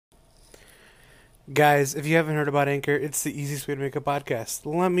Guys, if you haven't heard about Anchor, it's the easiest way to make a podcast.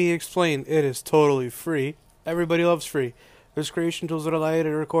 Let me explain. It is totally free. Everybody loves free. There's creation tools that allow you to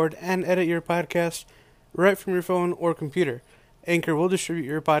record and edit your podcast right from your phone or computer. Anchor will distribute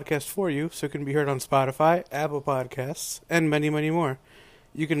your podcast for you so it can be heard on Spotify, Apple Podcasts, and many, many more.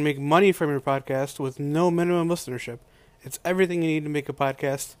 You can make money from your podcast with no minimum listenership. It's everything you need to make a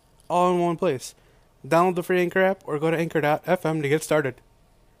podcast all in one place. Download the free Anchor app or go to anchor.fm to get started.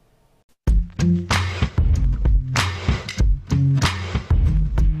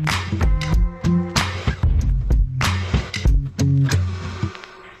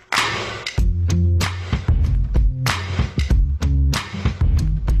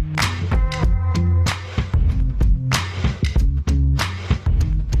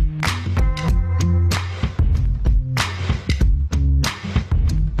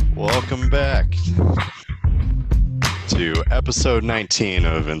 Welcome back to episode 19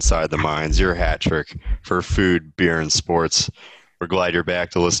 of Inside the Minds, your hat trick for food, beer, and sports. We're glad you're back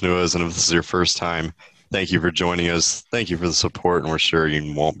to listen to us, and if this is your first time, thank you for joining us. Thank you for the support, and we're sure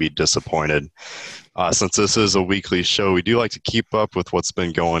you won't be disappointed. Since this is a weekly show, we do like to keep up with what's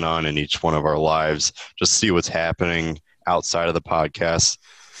been going on in each one of our lives, just see what's happening outside of the podcast.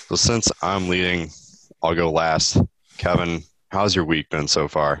 So since I'm leading, I'll go last. Kevin, how's your week been so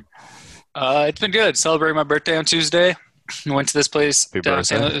far? It's been good. Celebrating my birthday on Tuesday. Went to this place Happy down in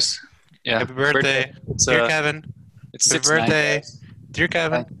St. birthday. Louis. Yeah. Happy birthday. It's, Dear Kevin. it's Happy 6'9", birthday. guys. Dear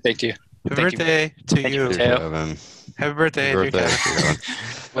Kevin. Thank you. Happy Thank you. birthday to Thank you, you. Mateo. Kevin. Happy birthday, Happy dear birthday. Kevin.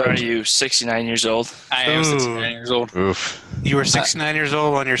 What are you, 69 years old? I am Ooh. 69 years old. Oof. You were 69 years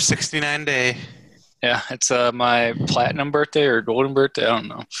old on your 69 day. Yeah, it's my platinum birthday or golden birthday. I don't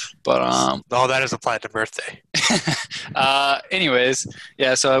know. But Oh, that is a platinum birthday. anyways,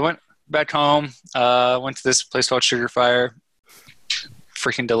 yeah, so I went back home, went to this place called Sugar Fire.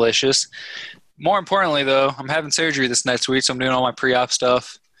 Freaking delicious. More importantly, though, I'm having surgery this next week, so I'm doing all my pre-op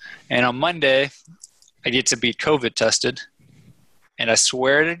stuff. And on Monday, I get to be COVID tested. And I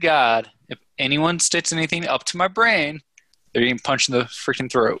swear to God, if anyone sticks anything up to my brain, they're getting punched in the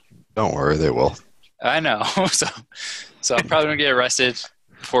freaking throat. Don't worry, they will. I know. so I'm probably going to get arrested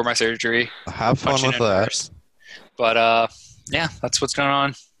before my surgery. Have fun Punching with in that. first. But, yeah, that's what's going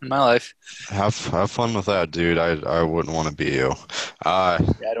on in my life. Have fun with that, dude. I wouldn't want to be you. Yeah,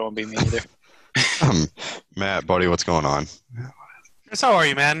 I don't want to be me either. Matt, buddy, what's going on? Chris, how are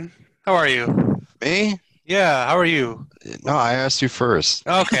you, man? How are you? Me? Yeah, how are you? No, I asked you first.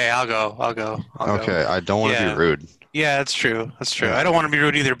 Okay, I'll go. I'll go. Okay, I don't want to Yeah. be rude. Yeah, that's true. That's true. Yeah. I don't want to be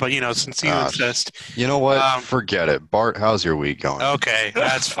rude either, but, since you insist. You know what? Forget Forget it. Bart, how's your week going? Okay,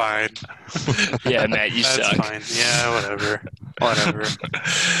 that's fine. Yeah, Matt, you That's suck. fine. Yeah, whatever. Whatever.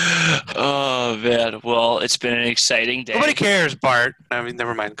 Oh, man. Well, it's been an exciting day. Nobody cares, Bart. I mean,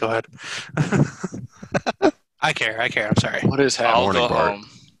 never mind. Go ahead. I care. I'm sorry. What is I'll happening? Morning, go Bart. home.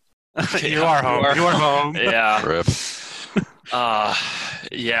 You are home. You are home. Yeah. Rip.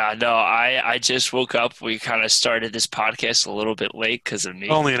 Yeah, no, I just woke up. We kind of started this podcast a little bit late because of me.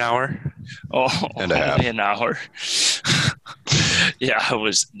 Only an hour. Oh, And a half. only an hour. Yeah, I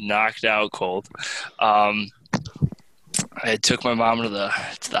was knocked out cold. I took my mom to the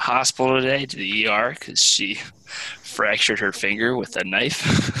hospital today, to the ER, because she fractured her finger with a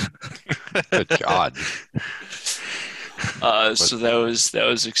knife. Good God. So that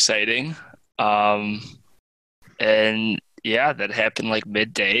was exciting. And yeah, that happened like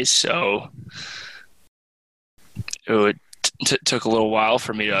midday. So it took a little while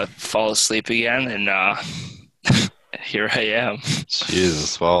for me to fall asleep again, and here I am.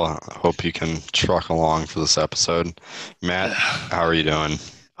 Jesus. Well, I hope you can truck along for this episode. Matt, how are you doing?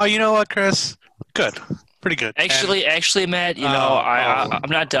 Oh, you know what, Chris? Good. Pretty good. Actually, Matt, I'm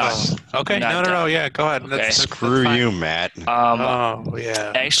not done. Okay. I'm not No. done. Yeah, go ahead. Okay. Screw fine. you, Matt. Oh,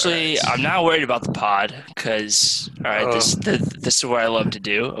 yeah. Actually, All right. I'm not worried about the pod because, all right, this is what I love to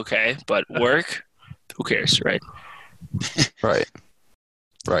do, okay? But work, who cares, right? Right.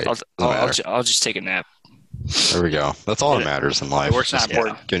 Doesn't matter. I'll just take a nap. There we go. That's all that matters in life. Work's not Just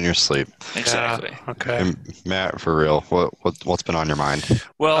important. getting your sleep. Exactly. Yeah, okay. And Matt, for real, what's been on your mind?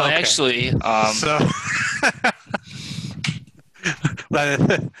 Well, Okay. actually, So,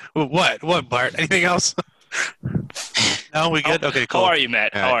 what, Bart? Anything else? No, we good? Okay, cool. how are you,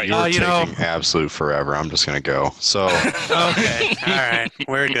 Matt? How are you? You're you know- taking absolute forever. I'm just gonna go. So Okay, all right,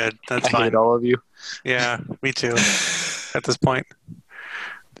 we're good. That's I fine. hate all of you. Yeah, me too. At this point.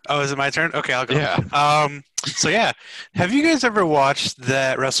 Oh, is it my turn? Okay, I'll go. Yeah. So yeah, have you guys ever watched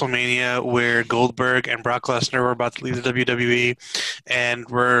that WrestleMania where Goldberg and Brock Lesnar were about to leave the WWE, and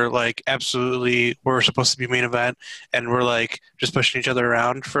we're like we're supposed to be main event, and we're like just pushing each other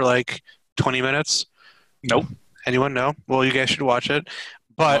around for like 20 minutes. Nope. Anyone know? Well, you guys should watch it.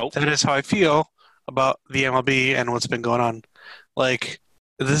 But Nope. that is how I feel about the MLB and what's been going on. Like,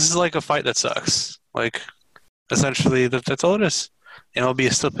 this is like a fight that sucks. Like, essentially, that's all it is. MLB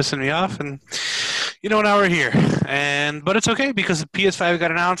is still pissing me off, and now we're here. But it's okay because the PS5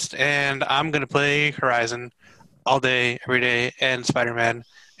 got announced, and I'm gonna play Horizon all day, every day, and Spider-Man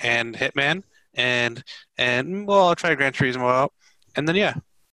and Hitman, and well, I'll try Gran Turismo out, and then yeah.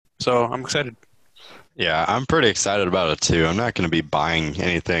 So I'm excited. Yeah, I'm pretty excited about it too. I'm not going to be buying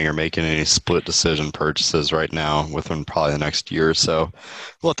anything or making any split decision purchases right now within probably the next year or so.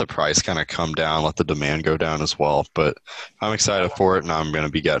 Let the price kind of come down, let the demand go down as well. But I'm excited for it, and I'm going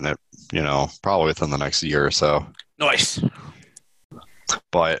to be getting it, probably within the next year or so. Nice.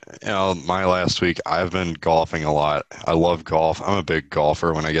 But, my last week, I've been golfing a lot. I love golf. I'm a big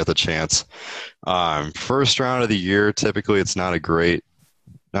golfer when I get the chance. First round of the year, typically it's not a great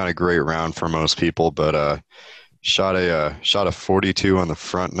round for most people, but shot a 42 on the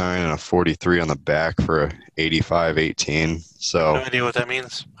front nine and a 43 on the back for a 85-18. So No idea what that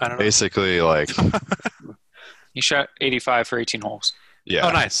means. I don't know. basically, like, He shot 85 for 18 holes. yeah,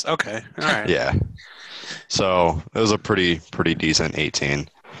 Oh, nice. Okay. All right. yeah. So it was a pretty decent 18.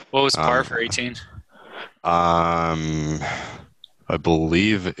 What was par for 18? I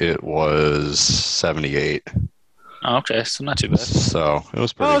believe it was 78. Oh, okay, so not too bad. So it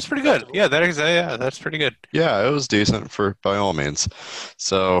was pretty. Oh, that's pretty good. Yeah, that's pretty good. Yeah, it was decent by all means.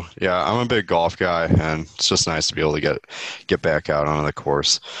 So yeah, I'm a big golf guy, and it's just nice to be able to get back out onto the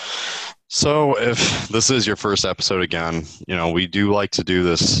course. So if this is your first episode again, we do like to do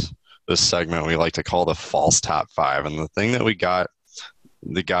this segment we like to call the false top 5, and the thing that we got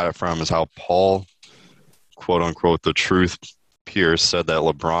it from is how Paul, quote unquote, the truth Pierce said that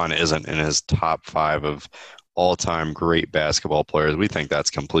LeBron isn't in his top 5 of all-time great basketball players. We think that's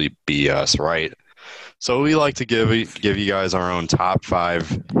complete BS, right? So we like to give you guys our own top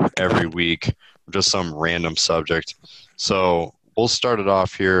 5 every week, just some random subject. So we'll start it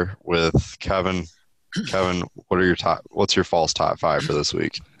off here with Kevin. Kevin, what's your false top 5 for this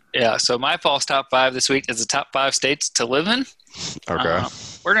week? Yeah, so my false top 5 this week is the top 5 states to live in. Okay.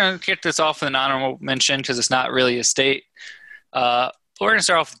 We're going to kick this off with an honorable mention because it's not really a state. We're going to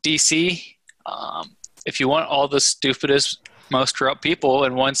start off with D.C. If you want all the stupidest, most corrupt people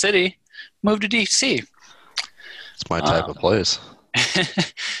in one city, move to D.C. It's my type of place.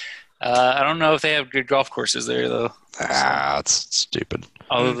 I don't know if they have good golf courses there, though. That's stupid.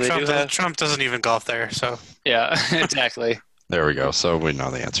 Although they do have, Trump doesn't even golf there, so. yeah, exactly. There we go. So we know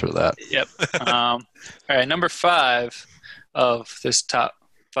the answer to that. Yep. All right, number 5 of this top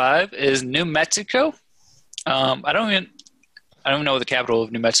 5 is New Mexico. I don't even know what the capital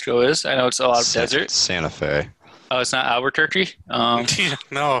of New Mexico is. I know it's a lot of desert. Santa Fe. Oh, it's not Albuquerque. No.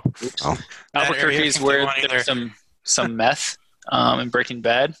 Oh. Albuquerque is where there's some meth in Breaking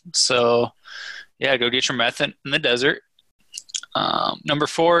Bad. So, yeah, go get your meth in the desert. Number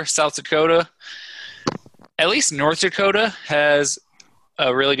 4, South Dakota. At least North Dakota has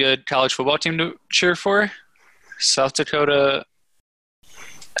a really good college football team to cheer for. South Dakota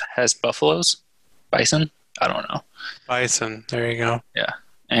has buffaloes, bison. I don't know. Bison. There you go. Yeah,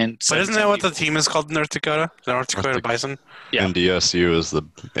 But isn't that what the team is called in North Dakota? The North Dakota Bison? Yeah. And DSU is the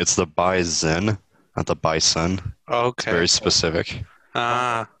bison, not the bison. Okay. Very specific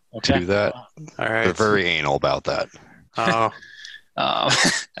Okay. to that. All They're right. very anal about that. Oh.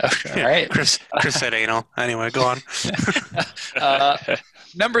 Okay, all right. Chris said anal. Anyway, go on.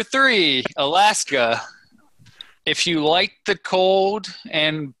 Number 3, Alaska. If you like the cold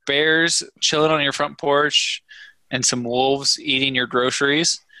and bears chilling on your front porch and some wolves eating your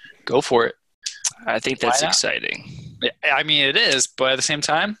groceries, go for it. I think that's Why not? exciting. I mean, it is, but at the same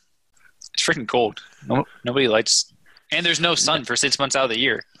time, it's freaking cold. Nobody likes, and there's no sun for 6 months out of the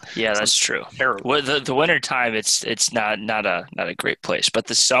year. Yeah, that's true. Terrible. Well, the winter time, it's not a great place, but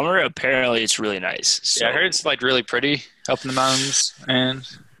the summer apparently it's really nice. So. Yeah, I heard it's like really pretty up in the mountains and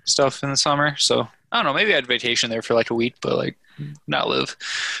stuff in the summer. So I don't know. Maybe I'd vacation there for like a week, but like not live.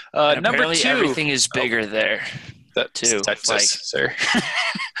 And Number apparently 2, everything is bigger there that too. Texas, Like, sir.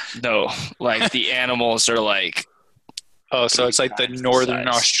 no, like the animals are like Oh, so it's like the northern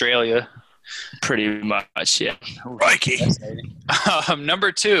size. Australia. pretty much, yeah. Crikey.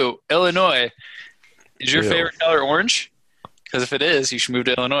 Number 2, Illinois. Is your Ew. favorite color orange? Because if it is, you should move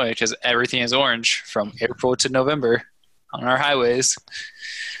to Illinois because everything is orange from April to November on our highways.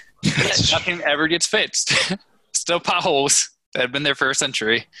 Nothing ever gets fixed. Still potholes that have been there for a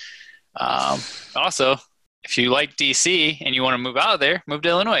century. Also, if you like DC and you want to move out of there, move to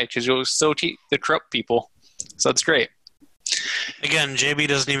Illinois because you'll still keep the corrupt people. So that's great. Again, JB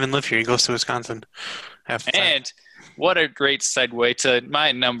doesn't even live here. He goes to Wisconsin half the time. And what a great segue to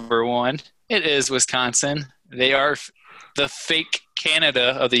my number one. It is Wisconsin. They are the fake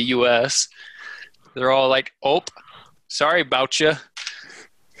Canada of the U.S. They're all like, oh, sorry about you.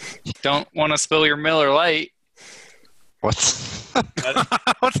 Don't want to spill your Miller Lite. What?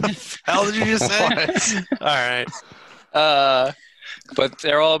 What the hell did you just say? All right. But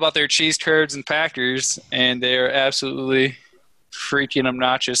they're all about their cheese curds and Packers, and they're absolutely freaking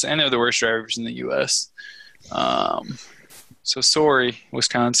obnoxious, and they're the worst drivers in the U.S. So sorry,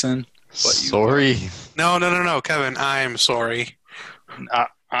 Wisconsin. Sorry. No, Kevin, I'm sorry.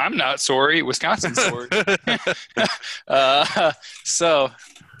 I'm not sorry. Wisconsin's sorry. So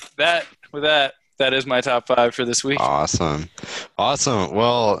that is my top 5 for this week. Awesome.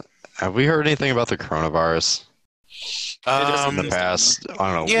 Well, have we heard anything about the coronavirus in the past,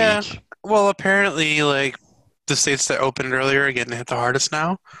 I don't know, week? Well, apparently, like, the states that opened earlier are getting hit the hardest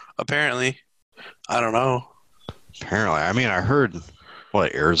now. Apparently. I don't know. Apparently. I mean, I heard,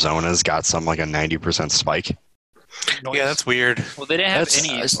 Arizona's got some, like, a 90% spike. Yeah, that's weird. Well, they didn't have That's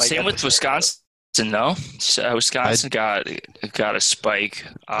any. same with Wisconsin, no? Wisconsin got a spike.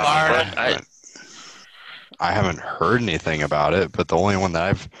 I haven't heard anything about it, but the only one that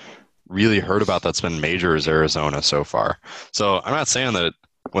I've really heard about that's been major is Arizona so far. So I'm not saying that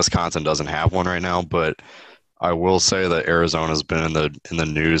Wisconsin doesn't have one right now, but I will say that Arizona's been in the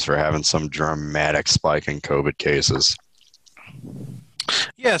news for having some dramatic spike in COVID cases.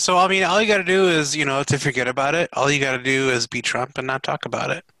 Yeah, so I mean, all you got to do is, to forget about it. All you got to do is be Trump and not talk about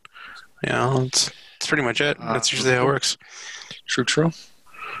it. It's pretty much it. That's usually how it works. True.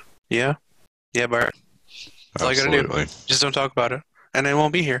 Yeah, Bart. That's all you got to do. Just don't talk about it, and it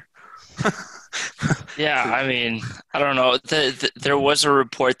won't be here. Yeah, I mean, I don't know. There was a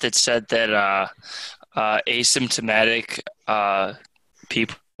report that said that asymptomatic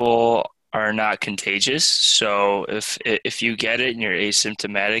people are not contagious. So if you get it and you're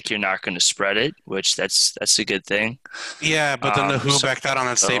asymptomatic, you're not going to spread it, which that's a good thing. Yeah, but then the WHO backed out on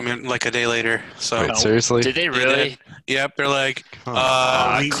that statement like a day later. So Wait, seriously? Did they really? Yep, they're like,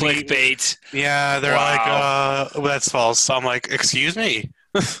 clickbait. Yeah, they're like, that's false. So I'm like, excuse me.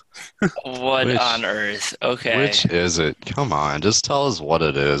 What on earth? Okay. Which is it? Come on, just tell us what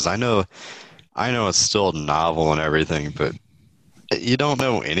it is. I know it's still novel and everything, but you don't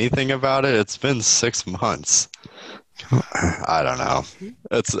know anything about it. It's been 6 months. I don't know.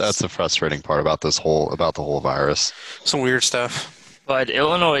 That's the frustrating part about the whole virus. Some weird stuff. But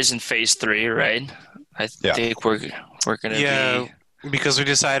Illinois is in phase 3, right? I think we're going to be. Because we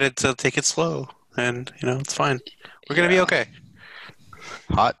decided to take it slow, and it's fine. We're going to be okay.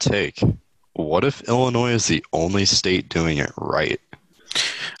 Hot take. What if Illinois is the only state doing it right?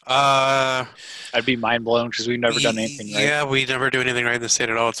 I'd be mind blown because we've never done anything right. Yeah, we never do anything right in the state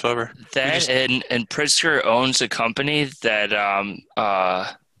at all whatsoever. And Pritzker owns a company that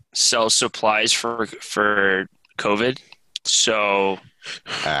sells supplies for COVID. So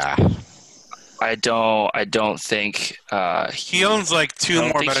I don't think he owns like 2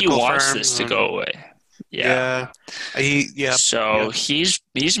 more medical firms. He wants this to go away. Yeah. So he's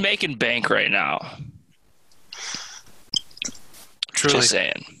making bank right now. Truly. Just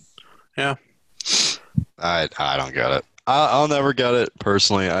saying. Yeah. I don't get it. I'll never get it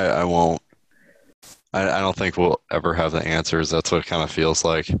personally. I won't. I don't think we'll ever have the answers. That's what it kind of feels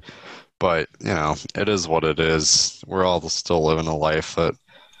like. But it is what it is. We're all still living a life that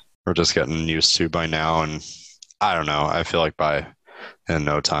we're just getting used to by now. And I don't know. I feel like in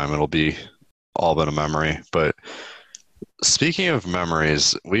no time it'll be all but a memory. But speaking of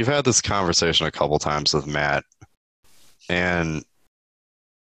memories, we've had this conversation a couple times with Matt, and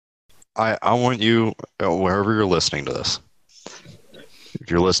I want you, wherever you're listening to this, if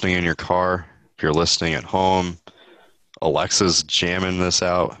you're listening in your car, if you're listening at home, Alexa's jamming this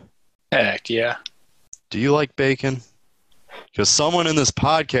out. Heck yeah. Do you like bacon? Because someone in this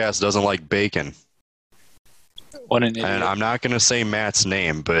podcast doesn't like bacon. What an idiot. And I'm not going to say Matt's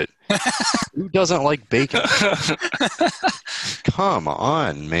name, but who doesn't like bacon? Come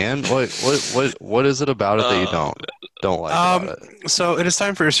on, man. What is it about it that you don't like about it? So it is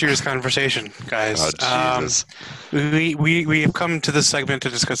time for a serious conversation, guys. Oh, Jesus. We have come to this segment to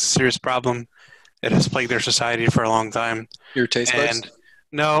discuss a serious problem that has plagued our society for a long time. Your taste buds? And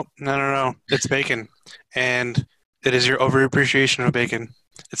no. It's bacon. And it is your overappreciation of bacon.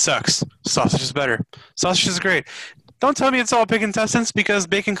 It sucks. Sausage is better. Sausage is great. Don't tell me it's all pig intestines, because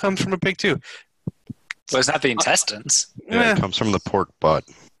bacon comes from a pig too. But it's not the intestines. Yeah, it comes from the pork butt.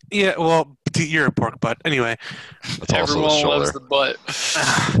 Yeah, well, you're a pork butt. Anyway. It's also the Everyone shoulder. loves the butt.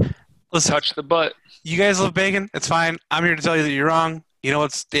 Let's touch the butt. You guys love bacon. It's fine. I'm here to tell you that you're wrong. You know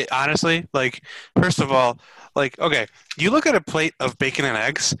what's honestly like? First of all, like okay, you look at a plate of bacon and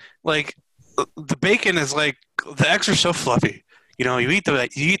eggs. Like the bacon is like the eggs are so fluffy. You know, you eat the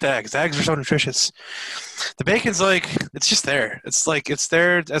eggs. The eggs are so nutritious. The bacon's like it's just there. It's like it's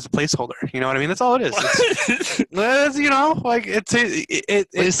there as a placeholder. You know what I mean? That's all it is. It's, you know, like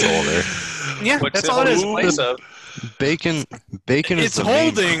Placeholder. Yeah, What's that's all it is. Place of? Bacon is It's the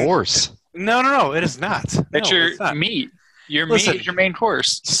main holding- course. No, it is not. That's No, your it's not. meat. Your Listen. meat is your main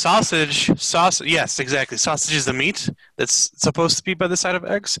course. Sausage. Yes, exactly. Sausage is the meat that's supposed to be by the side of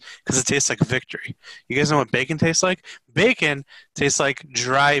eggs because it tastes like victory. You guys know what bacon tastes like? Bacon tastes like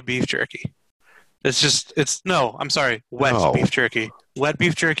dry beef jerky. I'm sorry, wet No. beef jerky. Wet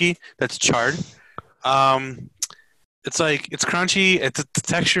beef jerky that's charred. It's like it's crunchy. The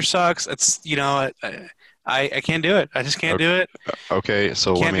texture sucks. It's I can't do it. I just can't do it. Okay,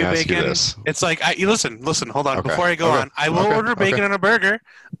 so let Can't me do ask you bacon. this. It's like you listen. Hold on. Okay, Before I go okay, on, I will okay, order bacon okay. on a burger,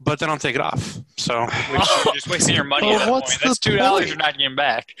 but then I'll take it off. So Which you're just wasting your money Well, at that what's point. That's the $2 point? you're not getting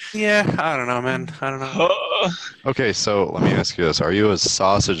back. yeah, I don't know, man. I don't know. Okay, so let me ask you this. Are you a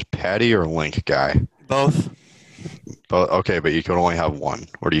sausage patty or link guy? Both. Okay, but you can only have one.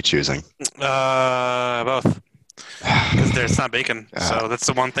 What are you choosing? Both. Because it's not bacon, so that's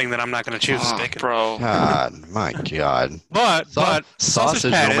the one thing that I'm not going to choose is bacon. Bro. God, my God. But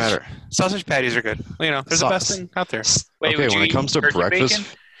Sausage, no patties, matter. sausage patties are good. You know, they're the best thing out there. Wait, Okay, would you when it eat comes to turkey breakfast,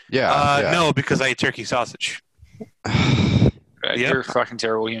 bacon? yeah. No, because I eat turkey sausage. You're a fucking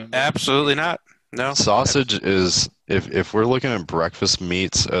terrible human. being. Absolutely not. No. Sausage is if we're looking at breakfast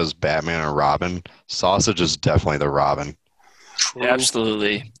meats as Batman and Robin, sausage is definitely the Robin.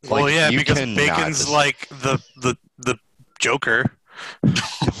 Absolutely. Well, Like, yeah, you because cannot- bacon's like the Joker,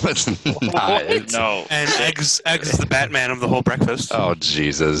 It's not. It's- No. and eggs is the Batman of the whole breakfast. Oh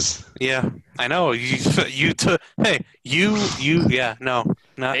Jesus! Yeah, I know. Yeah, no,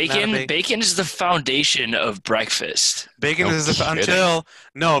 not Bacon is the foundation of breakfast. Bacon No is the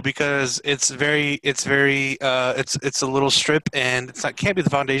kidding. because it's a little strip and can't be the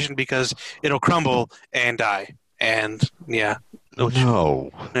foundation because it'll crumble and die and yeah. No.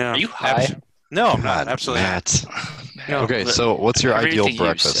 Yeah. Are you high? No, I'm not. God, Absolutely not. Matt. No. Okay, so what's your Everything ideal you've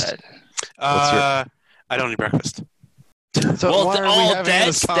breakfast? said. I don't eat breakfast. So why are we having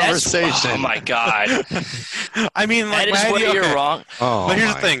this conversation? Oh my god, I mean, like, that is my where ideal, you're okay. wrong. Oh But here's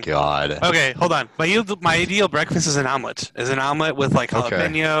the my thing. God. Okay, hold on. My ideal breakfast is an omelet. Is an omelet with like Okay.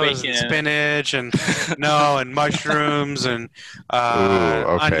 jalapenos Bacon. and spinach and and mushrooms and Ooh,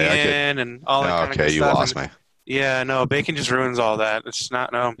 okay, onion and all that kind of Okay, good you stuff. lost And- me. Yeah, no, bacon just ruins all that. It's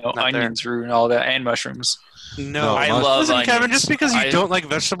not No not onions ruin all that, and mushrooms. there. No, I must- love Listen, onions. Kevin, just because you I- don't like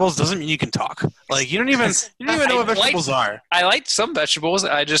vegetables doesn't mean you can talk. Like you don't even know what I vegetables are. I like some vegetables.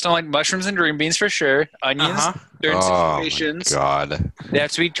 I just don't like mushrooms and green beans for sure. Onions, Uh-huh. certain Oh my situations, God. they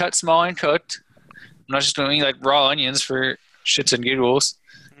have to be cut small and cooked. I'm not just going to eat like raw onions for shits and giggles.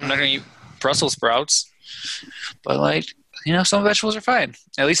 I'm not going to eat Brussels sprouts. But like, some vegetables are fine.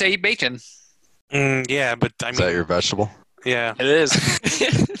 At least I eat bacon. Yeah, but I Is that mean, your vegetable? yeah. It is.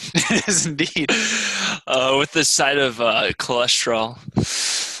 It is indeed. With the side of cholesterol.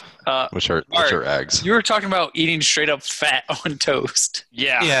 Which are Mark, eggs? You were talking about eating straight up fat on toast.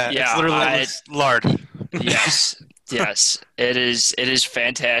 Yeah, Yeah, it's literally lard. yes, yes. It is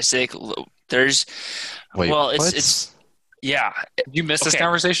fantastic. There's Wait, well, what? it's yeah. Did you miss this Okay.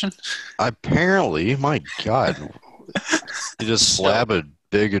 conversation? Apparently, my God. You just slab a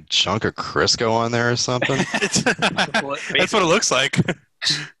big chunk of Crisco on there or something? That's what it looks like.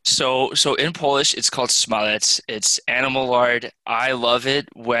 So in Polish, it's called smalec. It's animal lard. I love it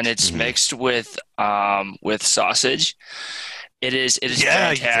when it's Mhm. mixed with sausage. It is Yeah,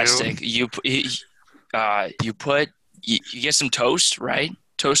 you do. fantastic. You get some toast, right?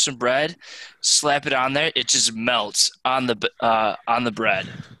 Toast some bread, slap it on there. It just melts on the bread,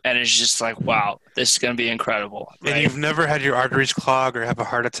 and it's just like, wow, this is gonna be incredible. And right? you've never had your arteries clog or have a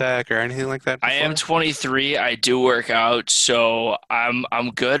heart attack or anything like that I am before? 23. I do work out, so I'm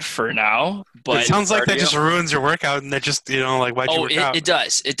good for now. But It sounds like that cardio? just ruins your workout, and that just why'd you work out? it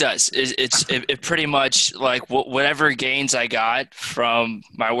does. It does. It pretty much like whatever gains I got from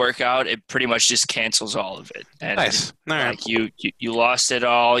my workout, it pretty much just cancels all of it. And Nice. All right. like you lost it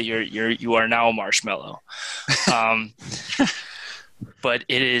all. You are now a marshmallow. But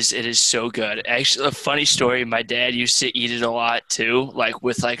it is so good. Actually, a funny story. My dad used to eat it a lot too, like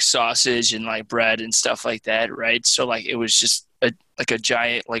with like sausage and like bread and stuff like that, right? So like it was just a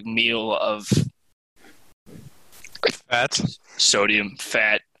giant like meal of Fat. sodium,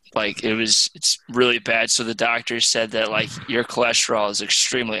 fat, Like it's really bad. So the doctor said that like your cholesterol is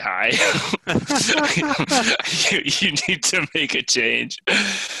extremely high. you need to make a change.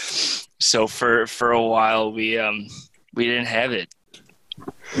 So for a while we didn't have it.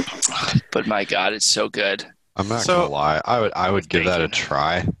 But my God, it's so good. I'm not gonna lie. I would give that a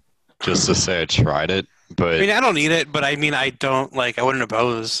try, just to say I tried it. But I mean, I don't eat it, but I mean, I don't like. I wouldn't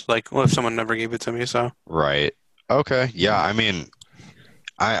oppose. Like, well, if someone never gave it to me, so right. Okay. Yeah. I mean,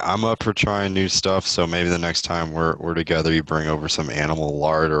 I'm up for trying new stuff. So maybe the next time we're together, you bring over some animal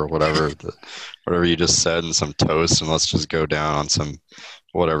lard or whatever, whatever you just said, and some toast, and let's just go down on some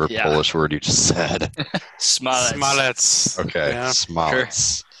whatever Polish word you just said. Smalec. Okay. Yeah.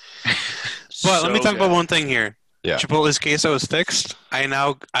 Smalec. But let me talk about one thing here. Yeah. Chipotle's queso is fixed.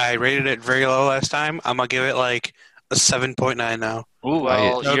 I rated it very low last time. I'm gonna give it like a 7.9 now. Ooh,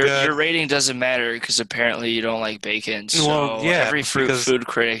 well, No your good. rating doesn't matter because apparently you don't like bacon. So Well, yeah, every food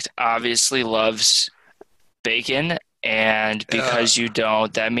critic obviously loves bacon, and because you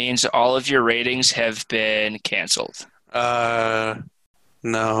don't, that means all of your ratings have been canceled. No.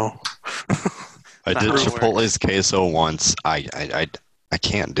 I did Chipotle's queso once. I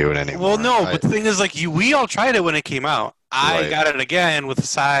can't do it anymore. Well, no, but the thing is, like, we all tried it when it came out. I got it again with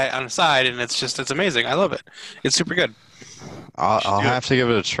on the side, and it's amazing. I love it. It's super good. I'll have to give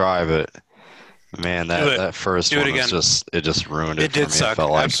it a try, but man, that first one was just ruined it. It did for me. suck. It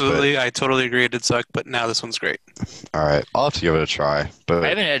felt like, Absolutely, I totally agree. It did suck, but now this one's great. All right, I'll have to give it a try. But I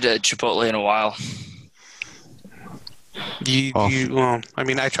haven't had Chipotle in a while. Well, I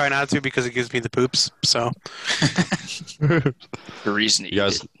mean, I try not to because it gives me the poops. So The reason you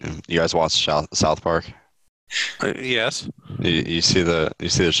guys watch South Park? Yes. You see the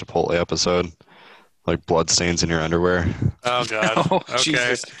Chipotle episode, like bloodstains in your underwear. Oh God. Oh, Okay.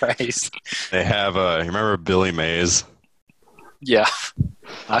 Jesus Christ. They have you remember Billy Mays? Yeah.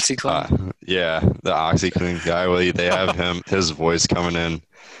 OxyClean. Yeah, the OxyClean guy. Well, they have his voice coming in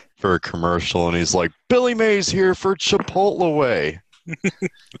for a commercial, and he's like, "Billy Mays here for Chipotle Way."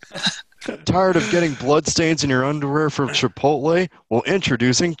 Tired of getting bloodstains in your underwear from Chipotle? Well,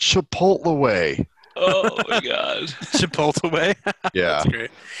 introducing Chipotle Way. Oh my God. Chipotle way. Yeah.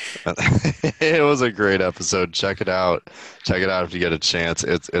 That's great. It was a great episode. Check it out. Check it out if you get a chance.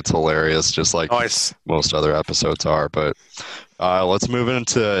 It's hilarious, just like most other episodes are. But let's move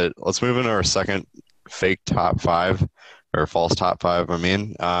into our second fake top five, or false top five. I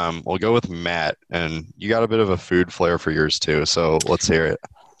mean, we'll go with Matt, and you got a bit of a food flair for yours too. So let's hear it.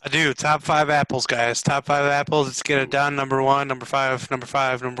 I do. Top 5 apples, guys. Top 5 apples. Let's get it down. Number 1, number 5, number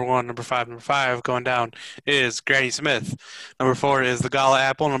 5, number 1, number 5, number 5. Going down is Granny Smith. Number 4 is the Gala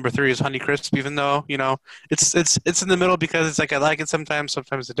apple. Number 3 is Honeycrisp. Even though it's in the middle because it's like I like it sometimes I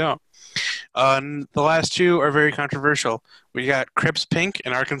don't. And the last 2 are very controversial. We got Crips Pink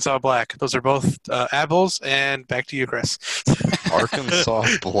and Arkansas Black. Those are both apples. And back to you, Chris. Arkansas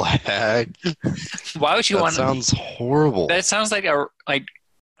Black. Why would you want? That sounds horrible. That sounds like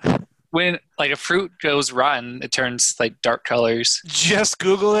when a fruit goes rotten, it turns like dark colors. Just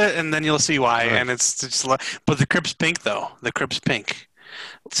Google it, and then you'll see why. Right. And it's just, but the Crips Pink though, the Crips Pink,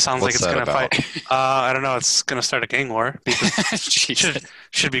 it sounds like it's gonna fight. I don't know. It's gonna start a gang war because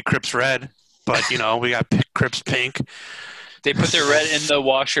should be Crips Red, but we got Crips Pink. They put their red in the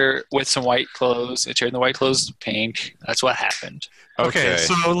washer with some white clothes. It turned the white clothes pink. That's what happened. Okay,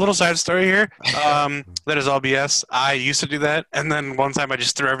 so a little side story here. That is all BS. I used to do that, and then one time I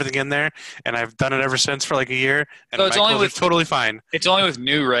just threw everything in there, and I've done it ever since for like a year, and so it's my clothes are totally fine. It's only with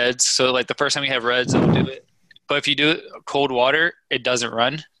new reds, so like the first time you have reds, it'll do it. But if you do it cold water, it doesn't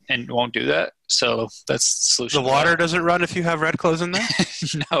run and won't do that. So that's the solution. The water doesn't run if you have red clothes in there?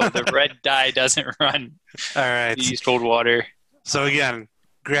 No, the red dye doesn't run. All right. You use cold water. So again,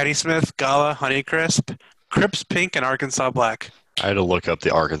 Granny Smith, Gala, Honeycrisp, Crips Pink, and Arkansas Black. I had to look up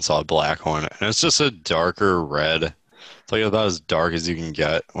the Arkansas Black one, and it's just a darker red. It's like about as dark as you can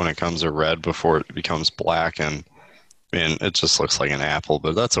get when it comes to red before it becomes black, and it just looks like an apple,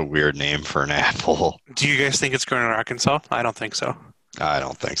 but that's a weird name for an apple. Do you guys think it's grown in Arkansas? I don't think so. I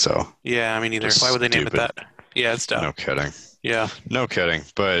don't think so. Yeah, I mean, either. Why would they name it that? Yeah, it's dumb. No kidding. Yeah. No kidding.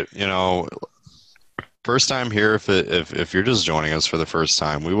 But, first time here, if you're just joining us for the first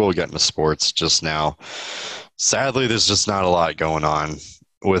time, we will get into sports just now. Sadly, there's just not a lot going on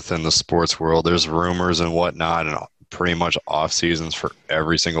within the sports world. There's rumors and whatnot, and pretty much off seasons for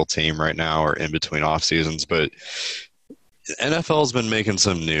every single team right now, or in between off seasons. But NFL's been making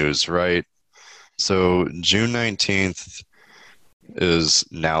some news, right? So June 19th is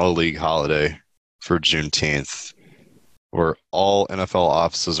now a league holiday for Juneteenth. where all NFL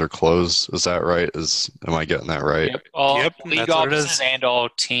offices are closed. Is that right? Am I getting that right? Yep, all Yep, league that's what it offices is. and all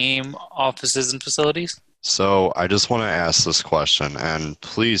team offices and facilities. So I just want to ask this question, and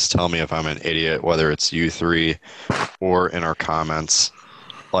please tell me if I'm an idiot, whether it's you three or in our comments.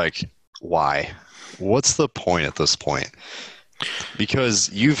 Like, why? What's the point at this point? Because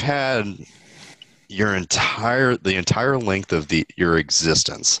you've had the entire length of your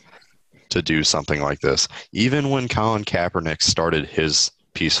existence to do something like this. Even when Colin Kaepernick started his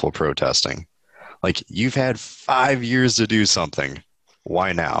peaceful protesting, like you've had 5 years to do something.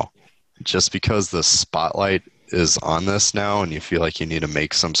 Why now? Just because the spotlight is on this now and you feel like you need to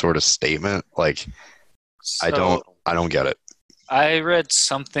make some sort of statement? Like, I don't get it. I read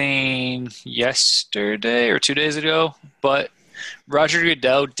something yesterday or 2 days ago, but Roger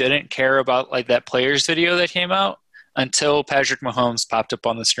Goodell didn't care about like that players video that came out until Patrick Mahomes popped up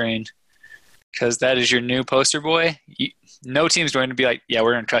on the screen, because that is your new poster boy. No team's going to be like, yeah,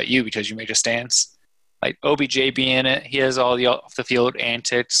 we're going to cut you because you made a stance. Like OBJ being it, he has all the off the field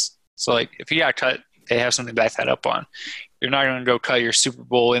antics. So like if he got cut, they have something to back that up on. You're not going to go cut your Super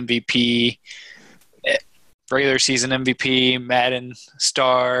Bowl MVP, regular season MVP, Madden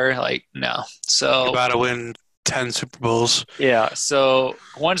star. Like, no. So You're about to win 10 Super Bowls. yeah. So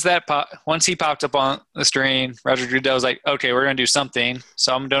once he popped up on the screen, Roger Goodell was like, okay, we're going to do something.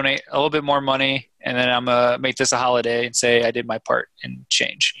 So I'm going to donate a little bit more money, and then I'm going to make this a holiday and say I did my part and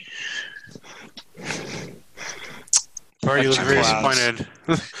change. Or you look very Wow. disappointed.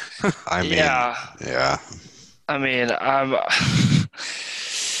 I mean, Yeah. I mean,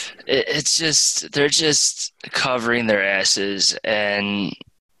 it's just they're just covering their asses, and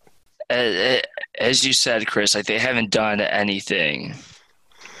as you said, Chris, like they haven't done anything.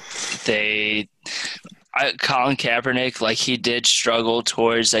 Colin Kaepernick, like he did struggle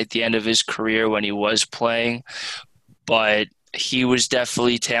towards like the end of his career when he was playing, but he was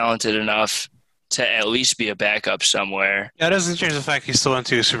definitely talented enough to at least be a backup somewhere. That doesn't change the fact he still went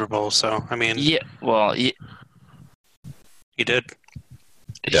to a Super Bowl. So, I mean, Yeah, well, he did.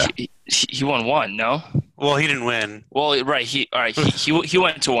 Yeah. he won one, no? Well, he didn't win. Well, right. He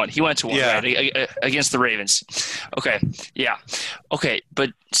went to one. He went to one, Yeah. right, against the Ravens. Okay, yeah, okay,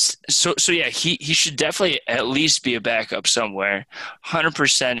 but so yeah, he should definitely at least be a backup somewhere.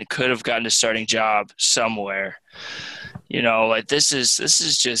 100% could have gotten a starting job somewhere. You know, like this is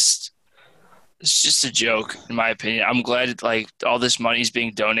just it's just a joke in my opinion. I'm glad like all this money is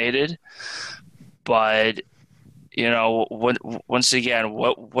being donated, but you know, once again,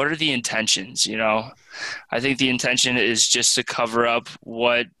 what are the intentions? You know, I think the intention is just to cover up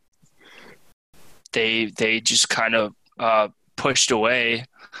what they just kind of pushed away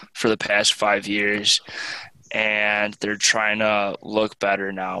for the past 5 years, and they're trying to look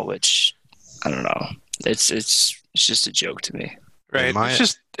better now. Which I don't know. It's just a joke to me. Right.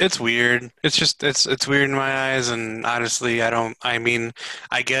 It's weird. It's weird in my eyes, and honestly, I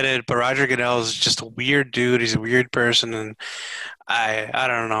get it, but Roger Goodell is just a weird dude. He's a weird person, and I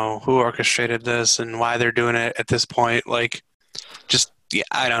don't know who orchestrated this and why they're doing it at this point. Like, just yeah,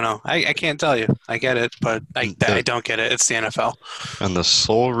 I don't know. I can't tell you. I get it, but I don't get it. It's the NFL. And the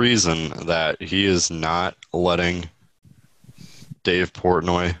sole reason that he is not letting Dave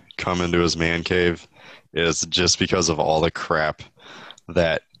Portnoy come into his man cave is just because of all the crap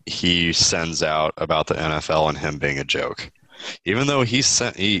that he sends out about the NFL and him being a joke. Even though he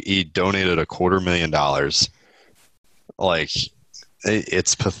donated $250,000, like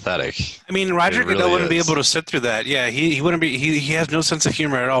it's pathetic. I mean, Roger It really Goodell wouldn't be is. able to sit through that. Yeah, he wouldn't be. He has no sense of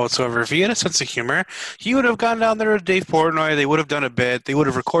humor at all whatsoever. If he had a sense of humor, he would have gone down there with Dave Portnoy. They would have done a bit. They would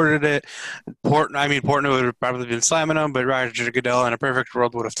have recorded it. Portnoy would have probably been slamming him, but Roger Goodell, in a perfect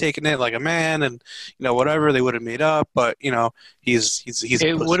world, would have taken it like a man, and whatever they would have made up. But he's.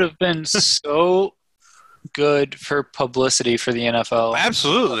 It would have been so good for publicity for the NFL.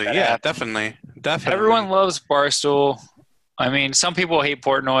 Absolutely, That yeah, happened. definitely. Everyone loves Barstool. I mean, some people hate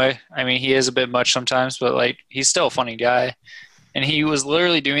Portnoy. I mean, he is a bit much sometimes, but like he's still a funny guy. And he was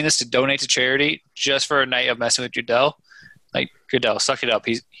literally doing this to donate to charity just for a night of messing with Goodell. Like Goodell, suck it up.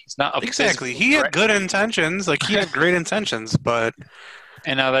 He's not a Exactly. physical He had threat. good intentions. Like he had great intentions, but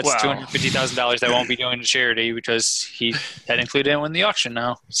And now that's Wow. $250,000 that won't be going to charity because he technically didn't win the auction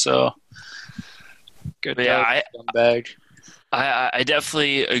now. So good. Yeah, bag. I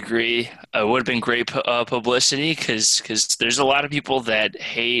definitely agree. It would have been great publicity because there's a lot of people that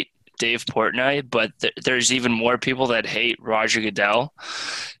hate Dave Portnoy, but there's even more people that hate Roger Goodell.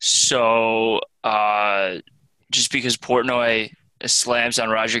 So just because Portnoy slams on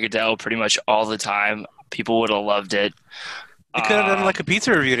Roger Goodell pretty much all the time, people would have loved it. They could have done like a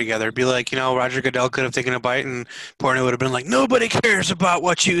pizza review together. Be like, Roger Goodell could have taken a bite, and Portnoy would have been like, "Nobody cares about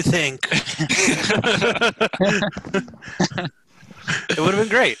what you think." It would have been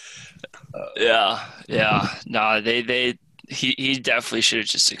great. Yeah. No, he definitely should have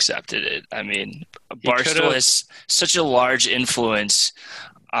just accepted it. I mean, Barstool has such a large influence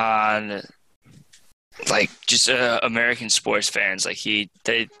on like just American sports fans. Like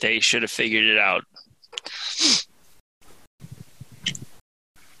they should have figured it out.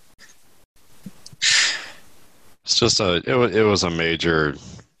 It's just it was a major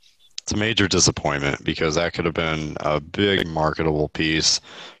disappointment because that could have been a big marketable piece.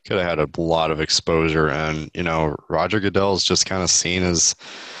 Could have had a lot of exposure, and Roger Goodell is just kind of seen as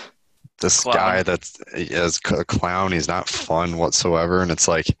this guy that's as a clown. He's not fun whatsoever, and it's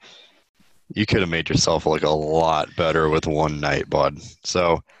like you could have made yourself look a lot better with one night, bud.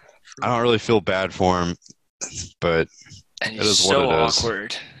 So I don't really feel bad for him, but and it is so what it is.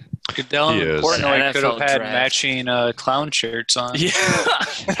 Awkward. Goodell and Portnoy could have had draft. matching clown shirts on. Yeah.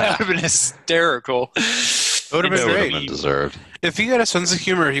 That would have been hysterical. It would have been great. Been deserved. If he had a sense of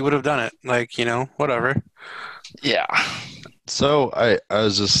humor, he would have done it. Like, whatever. Yeah. So I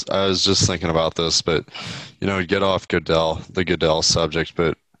was just thinking about this, but get off the Goodell subject,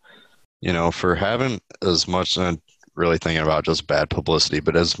 but for having as much, and I'm really thinking about just bad publicity,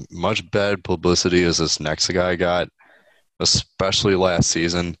 but as much bad publicity as this next guy got, especially last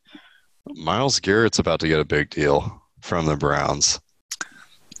season, Myles Garrett's about to get a big deal from the Browns.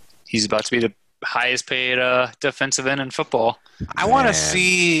 He's about to be the highest paid defensive end in football. I want to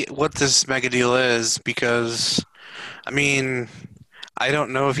see what this mega deal is because, I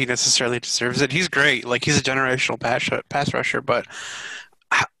don't know if he necessarily deserves it. He's great. Like, he's a generational pass rusher, but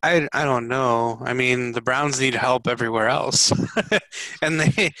I don't know. The Browns need help everywhere else. And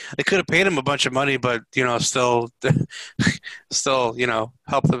they could have paid him a bunch of money, but, still,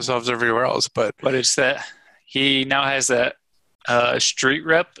 help themselves everywhere else. But it's that he now has that street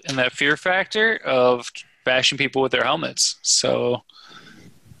rep and that fear factor of bashing people with their helmets. So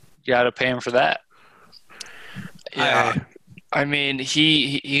you got to pay him for that. Yeah.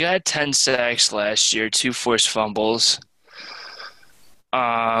 He got 10 sacks last year, 2 forced fumbles.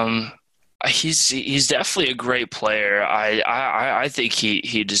 He's definitely a great player. I think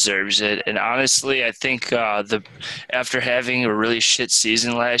he deserves it. And honestly, I think after having a really shit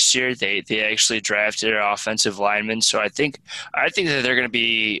season last year, they actually drafted an offensive lineman. So I think that they're going to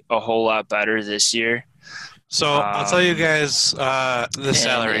be a whole lot better this year. So I'll tell you guys the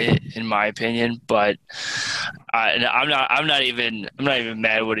salary, in my opinion. But I'm not even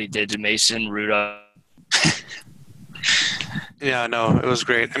mad what he did to Mason Rudolph. Yeah, no, it was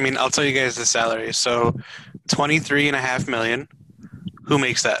great. I'll tell you guys the salary. So, $23.5 million. Who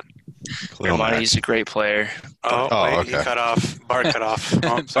makes that? He's a great player. Okay. He cut off. Bart cut off.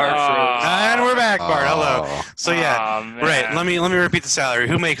 Oh, sorry. And we're back, Bart. Hello. So right. Let me repeat the salary.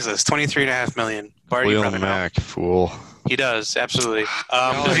 Who makes this? $23.5 million. Bart, you probably Mack, fool. He does, absolutely.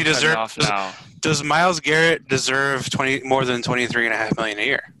 Does he deserve? Does Myles Garrett deserve more than $23.5 million a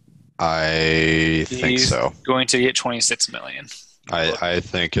year? I think so. He's going to get $26 million. I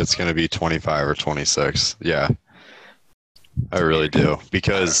think it's going to be 25 or 26. Yeah, I really do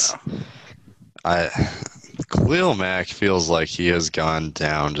because Khalil Mack feels like he has gone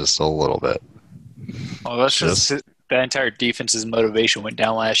down just a little bit. Well, that's just the entire defense's motivation went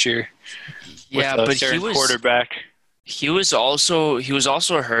down last year. Yeah, but he was quarterback. He was also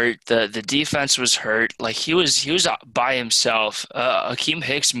hurt. The defense was hurt. Like he was by himself. Akeem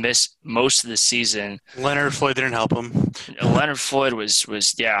Hicks missed most of the season. Leonard Floyd didn't help him. Leonard Floyd was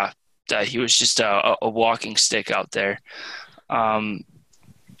he was just a walking stick out there. But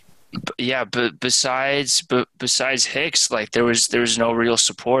besides Hicks, like there was no real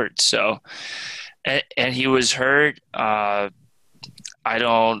support. So, and he was hurt.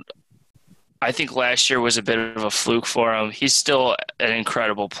 I think last year was a bit of a fluke for him. He's still an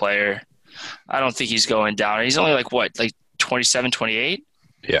incredible player. I don't think he's going down. He's only like 27, 28?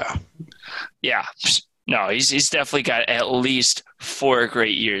 Yeah. Yeah. No, he's definitely got at least 4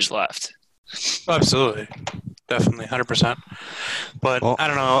 great years left. Absolutely. Definitely, 100%. But I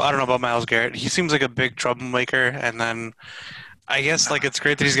don't know about Myles Garrett. He seems like a big troublemaker, and then I guess it's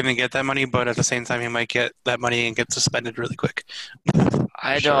great that he's going to get that money, but at the same time he might get that money and get suspended really quick.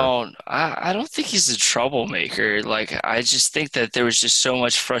 I don't think he's a troublemaker. Like, I just think that there was just so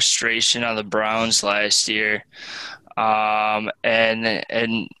much frustration on the Browns last year. And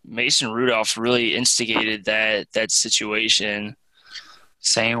Mason Rudolph really instigated that situation.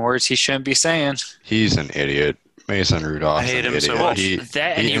 Saying words he shouldn't be saying. He's an idiot Mason Rudolph's I hate an him so idiot.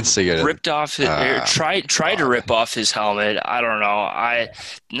 much. He instigated. ripped off tried to rip off his helmet. I don't know.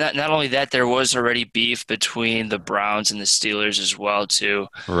 Not only that, there was already beef between the Browns and the Steelers as well too.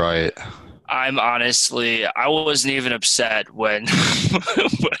 Right. I wasn't even upset when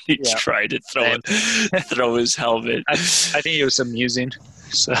he tried to throw his helmet. I think it was amusing.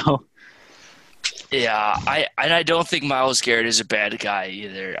 So yeah, I don't think Myles Garrett is a bad guy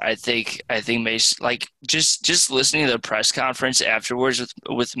either. I think Mason, like just listening to the press conference afterwards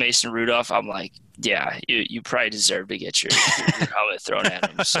with Mason Rudolph, I'm like, yeah, you probably deserve to get your helmet thrown at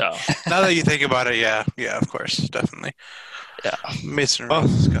him. So Now that you think about it, yeah, of course, definitely. yeah, Mason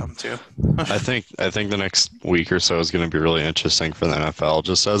Rudolph has come too. I think the next week or so is going to be really interesting for the NFL,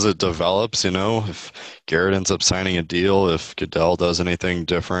 just as it develops. If Garrett ends up signing a deal, if Goodell does anything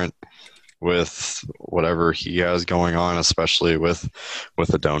different with whatever he has going on, especially with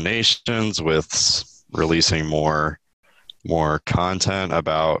the donations, with releasing more content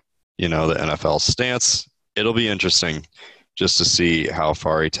about the NFL stance, it'll be interesting just to see how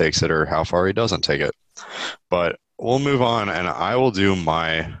far he takes it or how far he doesn't take it. But we'll move on, and I will do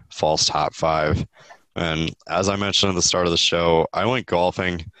my false top 5. And as I mentioned at the start of the show, I went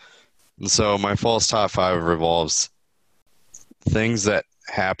golfing. And so my false top 5 revolves things that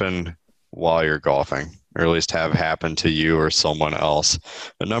happen while you're golfing, or at least have happened to you or someone else.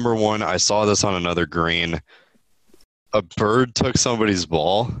 But number 1, I saw this on another green. A bird took somebody's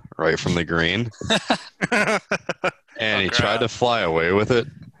ball right from the green, and he tried to fly away with it,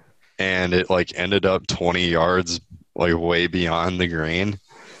 and it ended up 20 yards way beyond the green.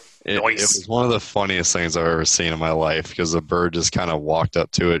 It was one of the funniest things I've ever seen in my life, because the bird just kind of walked up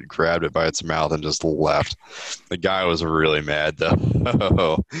to it, grabbed it by its mouth, and just left. The guy was really mad,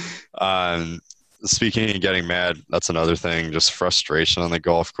 though. Speaking of getting mad, that's another thing, just frustration on the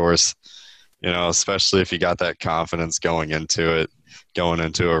golf course. Especially if you got that confidence going into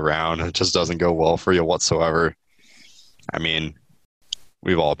a round, it just doesn't go well for you whatsoever. I mean,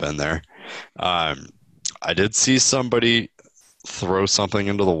 we've all been there. I did see somebody throw something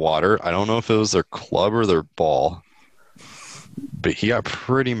into the water. I don't know if it was their club or their ball, but he got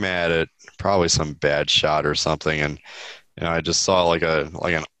pretty mad at probably some bad shot or something. And I just saw like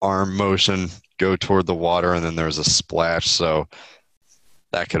an arm motion go toward the water, and then there was a splash. So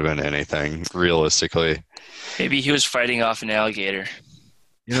that could have been anything, realistically. maybe he was fighting off an alligator.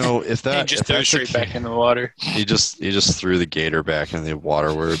 If that he just threw it straight back in the water. He just threw the gator back in the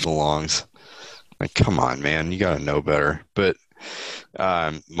water where it belongs. Come on, man, you got to know better. But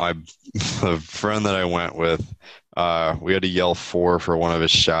the friend that I went with, we had to yell 4 for one of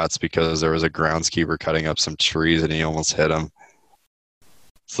his shots because there was a groundskeeper cutting up some trees and he almost hit him.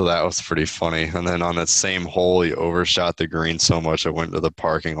 So that was pretty funny. And then on that same hole, he overshot the green so much it went to the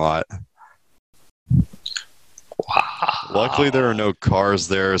parking lot. Wow. Luckily, there were no cars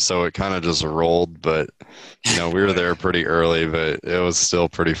there, so it kind of just rolled. But we were there pretty early, but it was still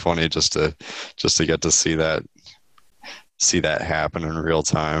pretty funny just to get to see that happen in real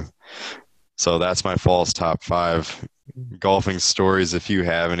time. So that's my false top 5 golfing stories. If you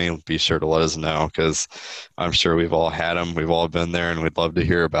have any, be sure to let us know, because I'm sure we've all had them. We've all been there, and we'd love to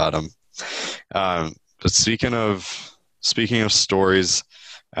hear about them. But speaking of stories,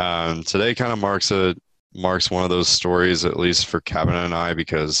 today kind of marks one of those stories, at least for Kevin and I,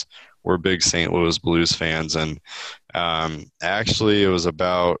 because we're big St. Louis Blues fans. And actually, it was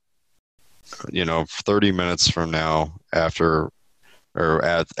about 30 minutes from now, after or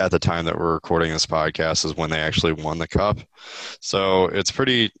at the time that we're recording this podcast, is when they actually won the cup. So it's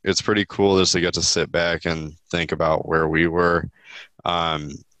pretty cool just to get to sit back and think about where we were,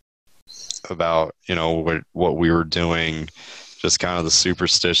 about what we were doing, just kind of the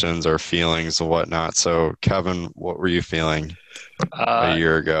superstitions, our feelings and whatnot. So Kevin, what were you feeling a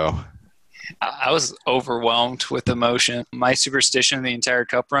year ago? I was overwhelmed with emotion. My superstition the entire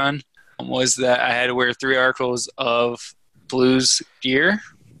cup run was that I had to wear 3 articles of Blues gear,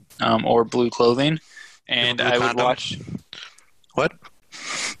 or blue clothing, and I would watch. What?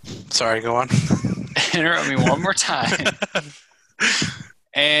 Sorry, go on. Interrupt me one more time.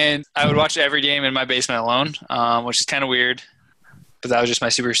 And I would watch every game in my basement alone, which is kind of weird, but that was just my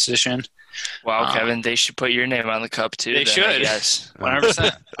superstition. Wow, Kevin, they should put your name on the cup too. They should. Yes,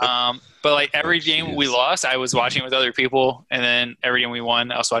 100%. But every game we lost, I was watching with other people, and then every game we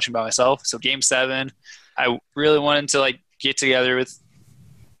won, I was watching by myself. So Game 7, I really wanted to get together with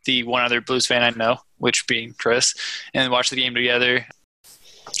the one other Blues fan I know, which being Chris, and watch the game together.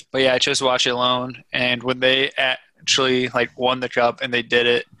 But yeah, I chose to watch it alone. And when they actually won the cup and they did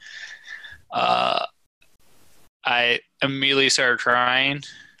it, I immediately started crying.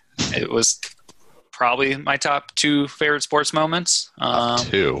 It was probably my top 2 favorite sports moments.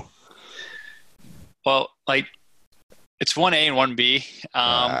 Two. Well, like it's 1A and 1B,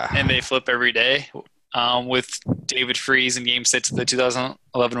 and they flip every day. With David Freese in Game 6 of the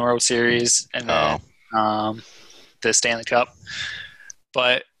 2011 World Series, and then the Stanley Cup.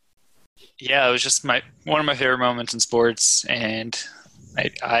 But yeah, it was just one of my favorite moments in sports, and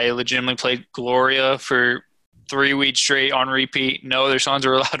I legitimately played Gloria for 3 weeks straight on repeat. No other songs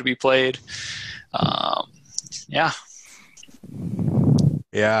were allowed to be played. Yeah.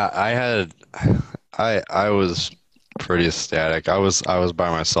 Yeah, I was pretty ecstatic. I was by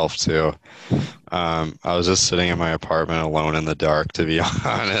myself too. I was just sitting in my apartment alone in the dark, to be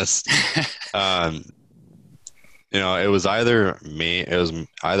honest. It was either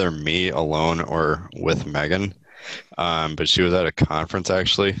me alone or with Megan. But she was at a conference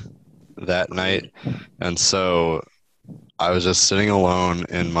actually that night. And so I was just sitting alone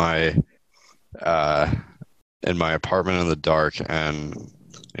in my apartment in the dark and,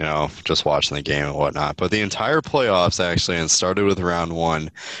 just watching the game and whatnot. But the entire playoffs actually, and started with round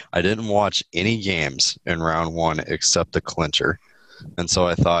 1, I didn't watch any games in round 1 except the clincher. And so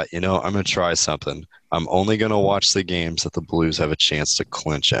I thought, I'm going to try something. I'm only going to watch the games that the Blues have a chance to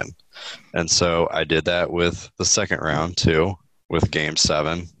clinch in. And so I did that with the second round too, with Game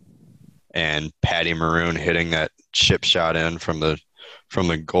 7, and Patty Maroon hitting that chip shot in from the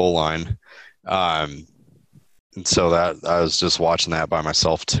goal line. And so that I was just watching that by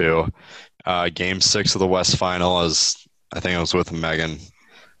myself too. Game 6 of the West Final I think I was with Megan,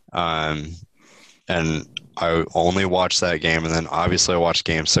 and I only watched that game, and then obviously I watched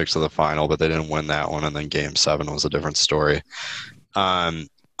Game 6 of the final, but they didn't win that one, and then Game 7 was a different story. I'm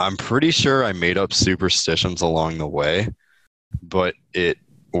pretty sure I made up superstitions along the way, but it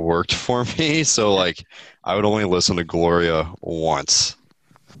worked for me. So I would only listen to Gloria once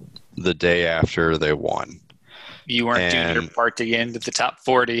the day after they won. You weren't doing your part to get into the top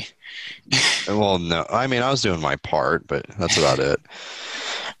 40. Well, no. I mean, I was doing my part, but that's about it.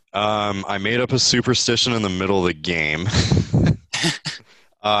 I made up a superstition in the middle of the game.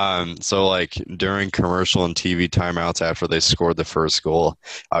 So during commercial and TV timeouts after they scored the first goal,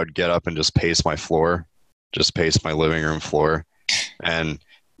 I would get up and just pace my living room floor. And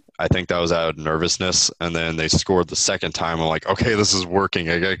I think that was out of nervousness. And then they scored the second time. I'm like, okay, this is working.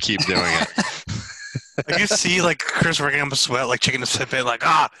 I got to keep doing it. You see Chris working up a sweat, checking the sip in,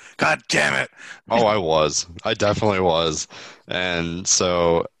 God damn it. Oh, I definitely was. And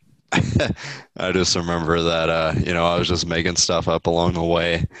so I just remember that, I was just making stuff up along the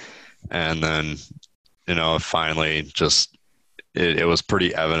way. And then, finally just, it was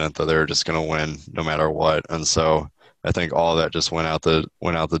pretty evident that they were just going to win no matter what. And so I think all that just went out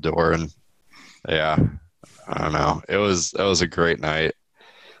the door. And yeah, I don't know. That was a great night.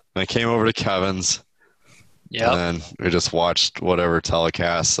 And I came over to Kevin's. Yeah. And then we just watched whatever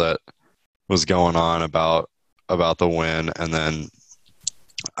telecast that was going on about the win. And then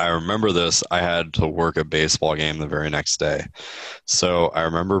I remember this. I had to work a baseball game the very next day. So I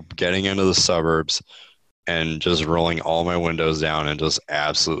remember getting into the suburbs and just rolling all my windows down and just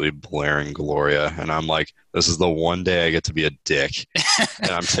absolutely blaring Gloria. And I'm like, this is the one day I get to be a dick.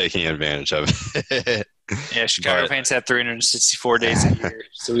 And I'm taking advantage of it. Yeah, Chicago fans have 364 days a year,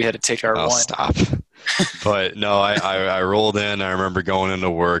 so we had to take our one. Stop. But no, I rolled in. I remember going into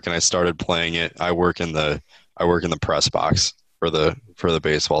work and I started playing it. I work in the press box for the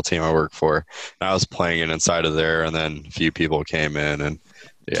baseball team I work for. And I was playing it inside of there, and then a few people came in, and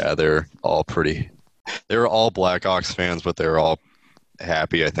yeah, they were all Blackhawks fans, but they were all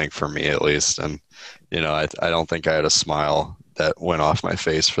happy, I think, for me at least. And I don't think I had a smile that went off my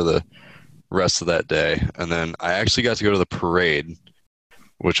face for the rest of that day. And then I actually got to go to the parade,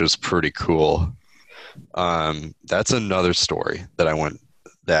 which was pretty cool. That's another story that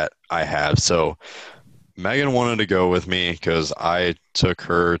I have. So Megan wanted to go with me because I took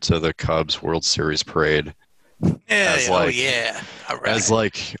her to the Cubs World Series parade. Yeah, All right. As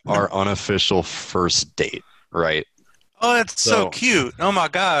our unofficial first date, right? Oh, that's so cute. Oh my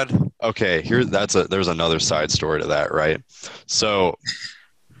God. Okay, there's another side story to that, right? So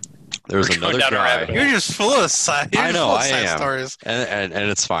there's another guy. You're just full of side. I know, I am. Stories. And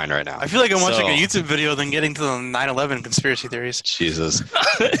it's fine right now. I feel like I'm watching a YouTube video than getting to the 9/11 conspiracy theories. Jesus.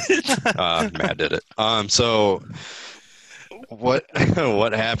 Matt did it. So what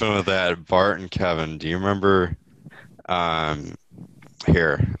happened with that? Bart and Kevin, do you remember?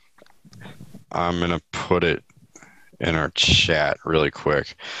 Here, I'm gonna put it in our chat really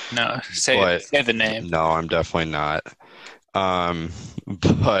quick. No, say the name. No, I'm definitely not.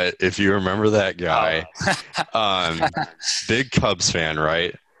 But if you remember that guy, big Cubs fan,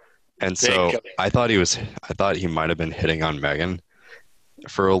 right? And There you so go. I thought he might have been hitting on Megan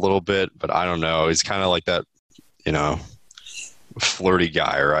for a little bit, but I don't know. He's kind of like that, flirty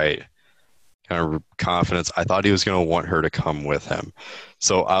guy, right? Kind of confidence. I thought he was going to want her to come with him.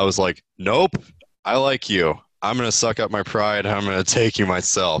 So I was like, nope, I like you. I'm going to suck up my pride. I'm going to take you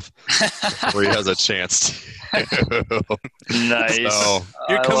myself before he has a chance to. Nice. So,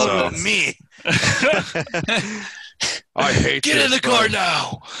 You're I coming love with me. I hate Get this, in the but car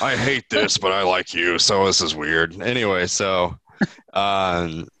now. I hate this, but I like you. So this is weird. Anyway, so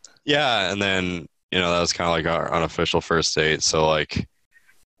yeah, and then that was kind of like our unofficial first date. So like,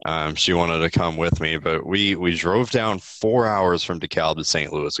 she wanted to come with me, but we drove down 4 hours from DeKalb to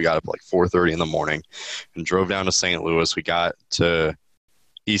St. Louis. We got up like 4:30 in the morning, and drove down to St. Louis. We got to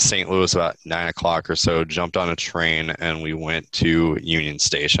East St. Louis about 9 o'clock or so. Jumped on a train, and we went to Union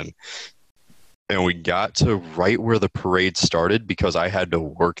Station. And we got to right where the parade started because I had to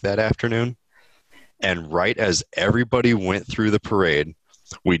work that afternoon. And right as everybody went through the parade,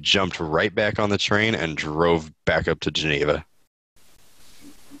 we jumped right back on the train and drove back up to Geneva.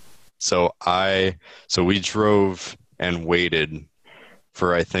 So we drove and waited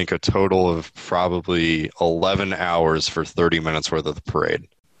for I think a total of probably 11 hours for 30 minutes worth of the parade.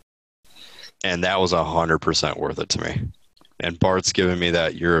 And that was 100% worth it to me. And Bart's giving me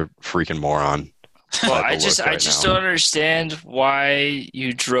that you're a freaking moron. Well, type I of just look right now. don't understand why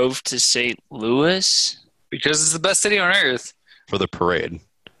you drove to St. Louis Because it's the best city on earth. For the parade.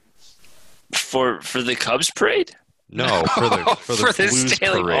 for the Cubs parade. No, for the For the Blues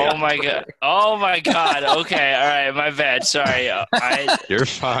Stanley- parade. Oh my god! Oh my god! Okay, all right, my bad. Sorry, You're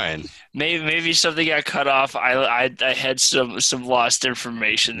fine. maybe something got cut off. I had some lost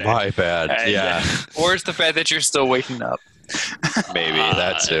information there. My bad. And, Yeah, Or it's the fact that you're still waking up. maybe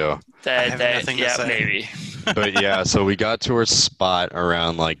that too. I have nothing to say. Maybe. But yeah, so we got to our spot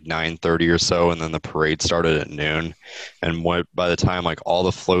around like 9:30 or so, and then the parade started at noon. And by the time like all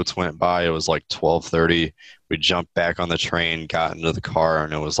the floats went by, it was like 12:30. We jumped back on the train, got into the car,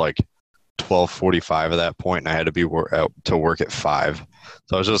 and it was like 12:45 at that point, and I had to be out to work at 5.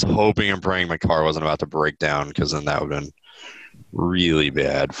 So I was just hoping and praying my car wasn't about to break down, because then that would have been really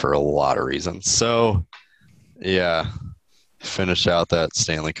bad for a lot of reasons. So yeah, finish out that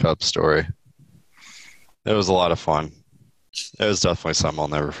Stanley Cup story. It was a lot of fun. It was definitely something I'll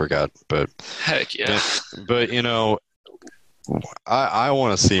never forget. But Heck yeah. I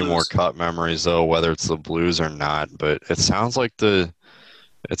want to see more Cup memories though, whether it's the Blues or not. But it sounds like the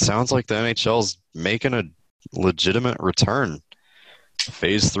NHL's making a legitimate return.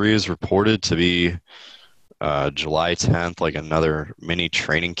 Phase 3 is reported to be July 10th, like another mini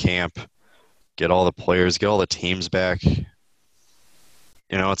training camp. Get all the players, get all the teams back.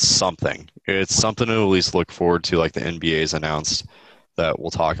 It's something. It's something to at least look forward to, like the NBA's announced that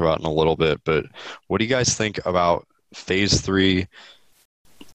we'll talk about in a little bit. But what do you guys think about Phase 3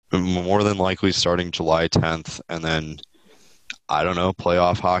 more than likely starting July 10th, and then, I don't know,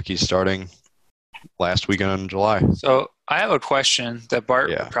 playoff hockey starting last weekend in July? So I have a question that Bart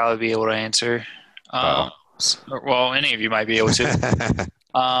Yeah. would probably be able to answer. Well, any of you might be able to.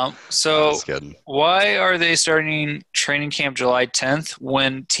 So That's good. why are they starting training camp July 10th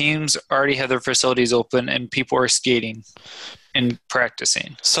when teams already have their facilities open and people are skating and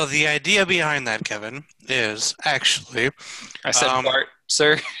practicing? So the idea behind that, Kevin, is actually I said Bart,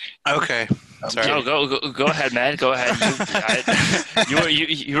 sir. okay. Sorry. No, go ahead, man. Go ahead.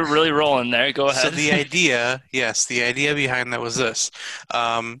 You were really rolling there. Go ahead. So the idea behind that was this: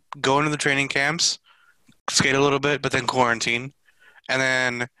 go into the training camps, skate a little bit, but then quarantine, and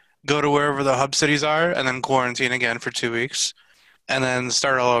then go to wherever the hub cities are, and then quarantine again for 2 weeks, and then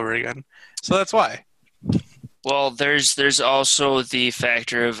start all over again. So that's why. Well, there's also the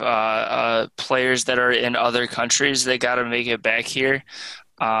factor of players that are in other countries. They got to make it back here.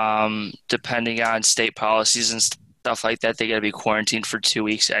 Depending on state policies and stuff like that, they got to be quarantined for 2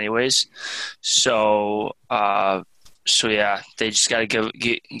 weeks anyways. So yeah, they just got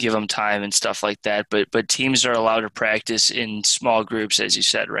to give them time and stuff like that. But teams are allowed to practice in small groups, as you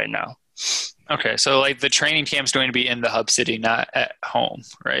said, right now. Okay, so like the training camp's going to be in the hub city, not at home,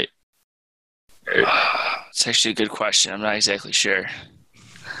 right? It's actually a good question. I'm not exactly sure.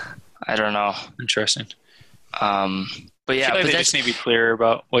 I don't know. Interesting. But yeah, I feel like but they that's just need to be clear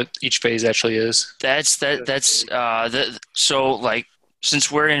about what each phase actually is. So like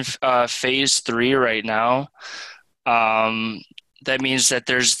since we're in phase 3 right now, that means that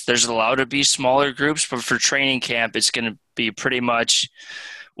there's allowed to be smaller groups, but for training camp it's going to be pretty much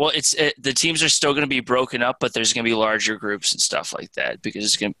the teams are still going to be broken up, but there's going to be larger groups and stuff like that because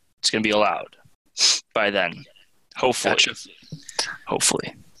it's going to be allowed by then. Hopefully. Gotcha.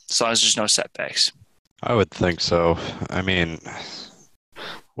 Hopefully. as long as there's no setbacks. I would think so. I mean, the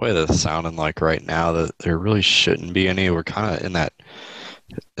way that's sounding like right now, that there really shouldn't be any. We're kind of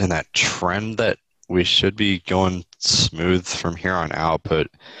in that trend that we should be going smooth from here on out, but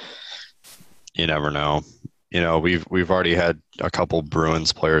you never know. We've already had a couple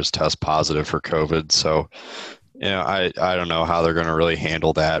Bruins players test positive for COVID, so I don't know how they're going to really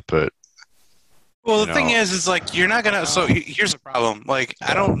handle that, but Well, the thing is like you're not gonna. So here's the problem. Like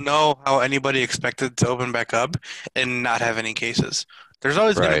I don't know how anybody expected to open back up and not have any cases. There's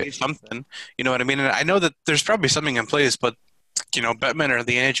always gonna be Right. something. You know what I mean? And I know that there's probably something in place, but Bettman or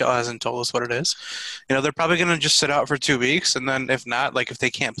the NHL hasn't told us what it is. They're probably gonna just sit out for 2 weeks, and then if not, like if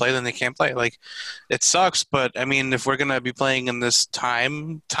they can't play, then they can't play. Like it sucks, but I mean, if we're gonna be playing in this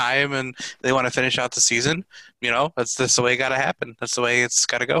time, and they want to finish out the season, that's the way it gotta happen. That's the way it's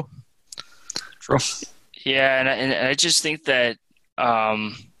gotta go. True. Yeah, and I just think that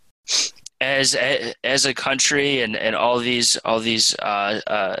as a country and all these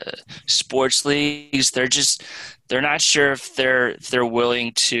sports leagues, they're not sure if they're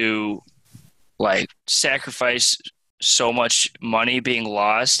willing to like sacrifice so much money being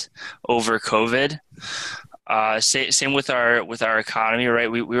lost over COVID. Same with our economy,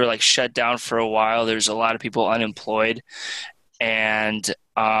 right? We were like shut down for a while. There's a lot of people unemployed, and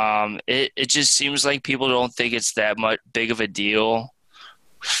it just seems like people don't think it's that much big of a deal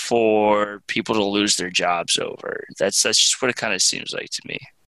for people to lose their jobs over. That's just what it kind of seems like to me.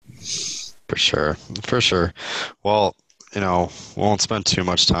 For sure. Well, we won't spend too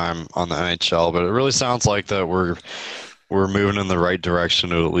much time on the NHL, but it really sounds like that we're moving in the right direction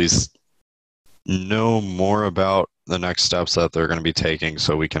to at least know more about the next steps that they're going to be taking,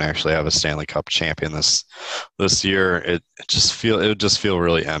 so we can actually have a Stanley Cup champion this year. It would just feel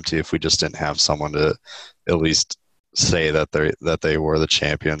really empty if we just didn't have someone to at least say that they were the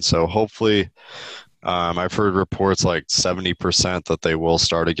champion. So hopefully, I've heard reports like 70% that they will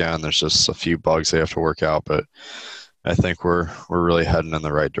start again. There's just a few bugs they have to work out, but I think we're really heading in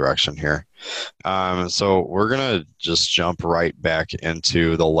the right direction here. So we're gonna just jump right back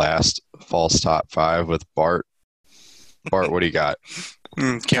into the last false top 5 with Bart. Bart, what do you got?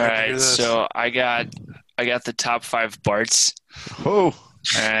 Can't wait All to right, hear this. so I got the top 5 Barts. Oh, All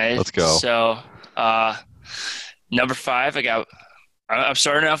right, let's go. So number 5, I'm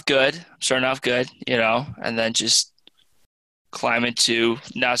starting off good. And then just climbing to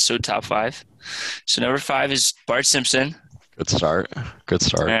not so top 5. So number 5 is Bart Simpson. Good start.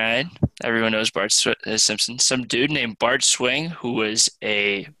 All right, everyone knows Bart Simpson. Some dude named Bart Swing, who was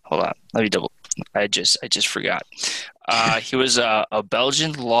hold on, let me double. I just forgot. He was a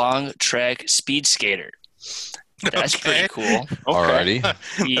Belgian long track speed skater. That's Okay. pretty cool. Alrighty.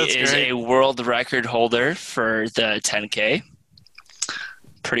 He That's is great. a world record holder for the 10K.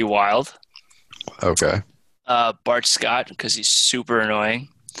 Pretty wild. Okay. Bart Scott, because he's super annoying.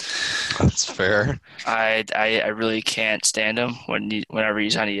 That's fair. I really can't stand him whenever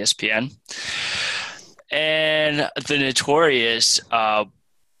he's on ESPN. And the notorious Iron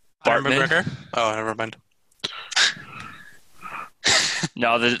Bartman. McGregor? Oh, never mind.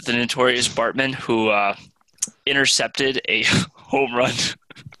 No, the notorious Bartman who intercepted a home run.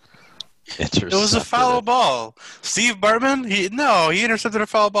 It was a foul ball. Steve Bartman? He intercepted a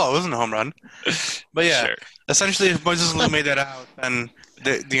foul ball. It wasn't a home run. But yeah, Sure. essentially, if Moises Alou made that out, then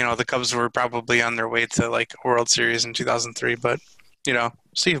the Cubs were probably on their way to like a World Series in 2003. But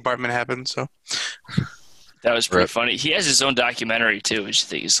Steve Bartman happened, so That was pretty Rip. funny. He has his own documentary too, which I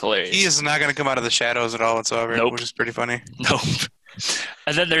think is hilarious. he is not going to come out of the shadows at all whatsoever, Nope. which is pretty funny. Nope.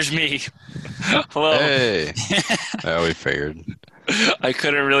 And then there's me. Hello. Hey. Yeah, we figured. I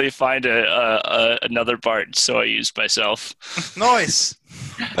couldn't really find another Bart, so I used myself. Nice.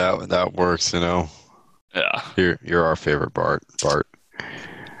 That works, Yeah. You're our favorite Bart.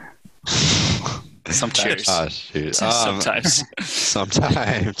 Sometimes. Ah, shoot. Sometimes.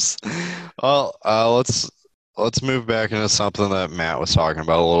 Sometimes. Well, let's move back into something that Matt was talking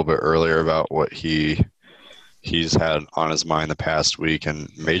about a little bit earlier about what he's had on his mind the past week, and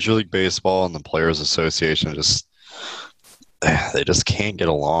Major League Baseball and the Players Association they just can't get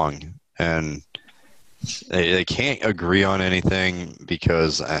along, and they can't agree on anything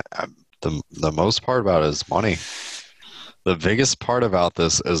because the most part about it is money. The biggest part about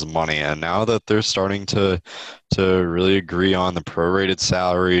this is money, and now that they're starting to really agree on the prorated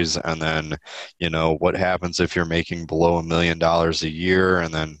salaries, and then what happens if you're making below $1 million a year,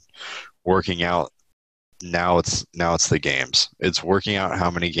 and then working out. Now it's the games. It's working out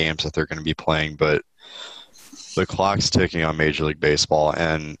how many games that they're going to be playing, but the clock's ticking on Major League Baseball,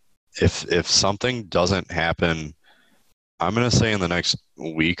 and if something doesn't happen I'm going to say in the next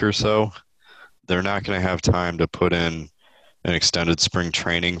week or so, they're not going to have time to put in an extended spring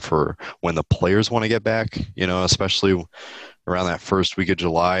training for when the players want to get back, especially around that first week of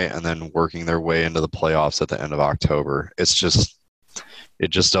July and then working their way into the playoffs at the end of October. It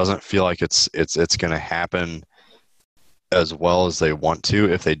just doesn't feel like it's going to happen as well as they want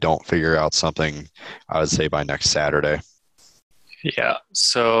to if they don't figure out something, I would say, by next Saturday. Yeah.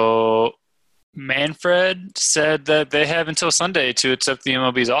 So Manfred said that they have until Sunday to accept the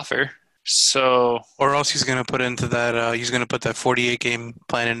MLB's offer. So, or else he's going to put into that. He's going to put that 48 game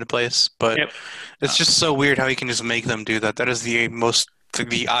plan into place. But Yep. It's just so weird how he can just make them do that. That is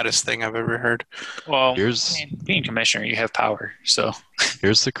the oddest thing I've ever heard. well, being commissioner, you have power. So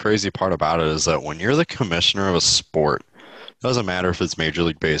Here's the crazy part about it is that when you're the commissioner of a sport, it doesn't matter if it's Major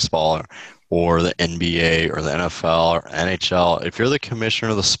League Baseball or the NBA or the NFL or NHL. If you're the commissioner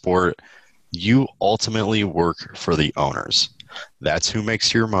of the sport, you ultimately work for the owners. That's who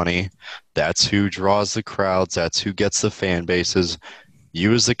makes your money. That's who draws the crowds. That's who gets the fan bases.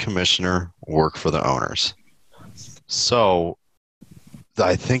 You as the commissioner work for the owners. So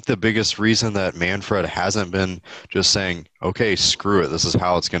I think the biggest reason that Manfred hasn't been just saying, okay, screw it, this is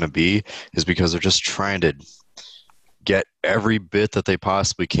how it's going to be, is because they're just trying to get every bit that they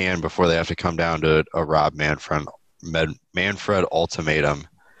possibly can before they have to come down to a Rob Manfred ultimatum,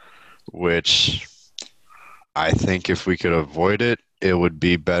 which I think if we could avoid it, it would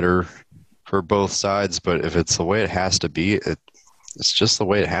be better for both sides. But if it's the way it has to be, it's just the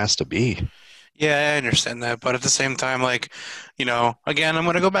way it has to be. Yeah, I understand that, but at the same time, again, I'm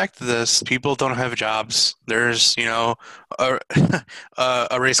going to go back to this. People don't have jobs. There's, a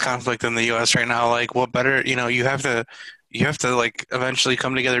race conflict in the U.S. right now. Like, what better? You have to eventually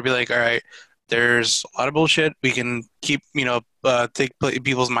come together and be like, all right, there's a lot of bullshit. We can keep, take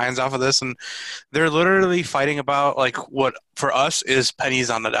people's minds off of this, and they're literally fighting about what for us is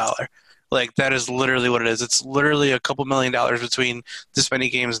pennies on the dollar. Like, that is literally what it is. It's literally a couple $1 million between this many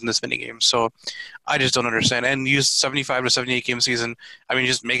games and this many games. So I just don't understand. And use 75 to 78 game season. I mean,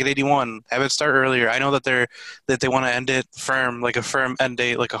 just make it 81. Have it start earlier. I know that they want to end it firm, like a firm end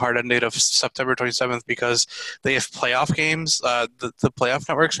date, like a hard end date of September 27th, because they have playoff games. The playoff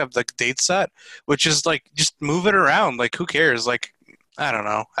networks have the date set, which is just move it around. Like, who cares? Like, I don't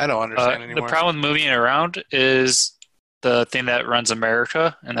know. I don't understand anymore. The problem with moving it around is the thing that runs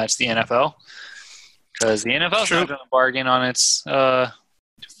America, and that's the NFL. Because the NFL's not going to bargain on its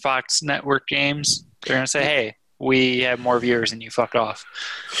Fox network games. They're going to say, hey, we have more viewers and you fuck off.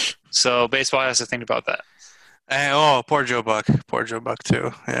 So baseball has to think about that. Poor Joe Buck. Poor Joe Buck,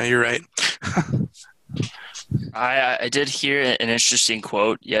 too. Yeah, you're right. I did hear an interesting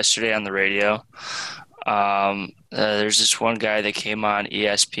quote yesterday on the radio. There's this one guy that came on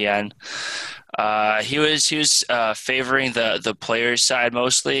ESPN. He was favoring the players' side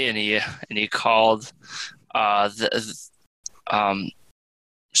mostly, and he called the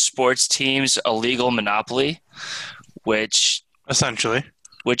sports teams a legal monopoly, which is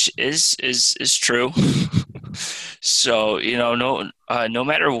true. So no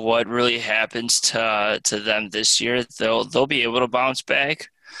matter what really happens to them this year, they'll be able to bounce back.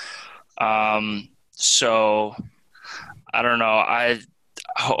 So I don't know.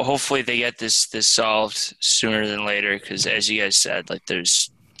 Hopefully they get this solved sooner than later, because as you guys said, there's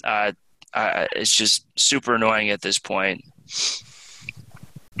it's just super annoying at this point.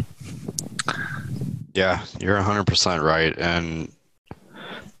 Yeah, you're 100% right. And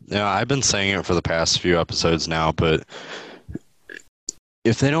I've been saying it for the past few episodes now, but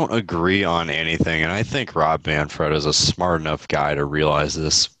if they don't agree on anything, and I think Rob Manfred is a smart enough guy to realize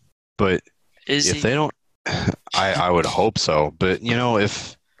this, but they don't, I would hope so. But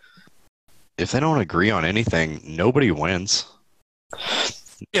if they don't agree on anything, nobody wins.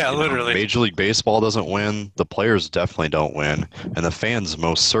 Yeah, literally. Major League Baseball doesn't win. The players definitely don't win, and the fans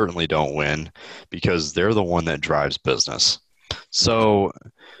most certainly don't win, because they're the one that drives business. So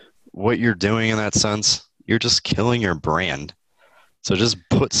what you're doing in that sense, you're just killing your brand. So just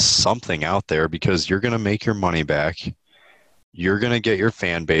put something out there, because you're going to make your money back. You're going to get your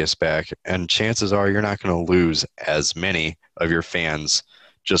fan base back, and chances are you're not going to lose as many of your fans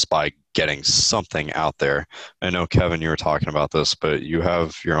just by getting something out there. I know, Kevin, you were talking about this, but you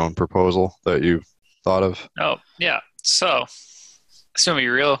have your own proposal that you thought of? Oh, yeah. So it's going to be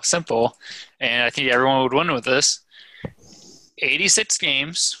real simple, and I think everyone would win with this. 86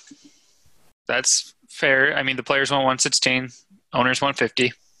 games. That's fair. I mean, the players want 116, owners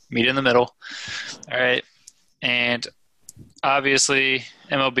 150. Meet in the middle. All right. And obviously,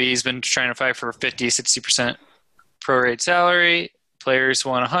 MLB's been trying to fight for 50, 60% prorate salary. players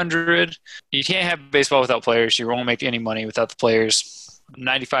won 100. You can't have baseball without players. You won't make any money without the players.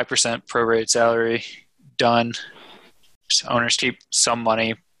 95% prorated salary, done. So owners keep some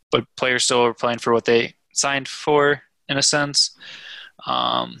money, but players still are playing for what they signed for, in a sense.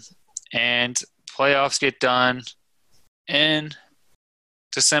 And playoffs get done in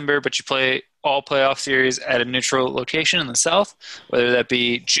December, but you play all playoff series at a neutral location in the South, whether that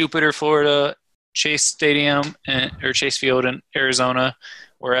be Jupiter, Florida, Chase Stadium, or Chase Field in Arizona,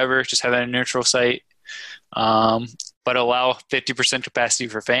 wherever. Just have a neutral site, but allow 50% capacity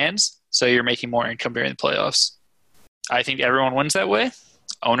for fans, so you're making more income during the playoffs. I think everyone wins that way.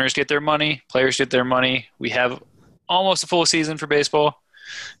 Owners get their money, players get their money. We have almost a full season for baseball,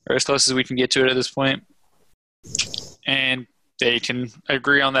 or as close as we can get to it at this point. And they can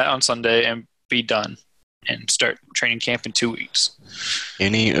agree on that on Sunday and be done and start training camp in 2 weeks.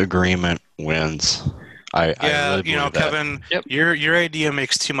 Any agreement wins. I really believe that. Kevin, Yep. your idea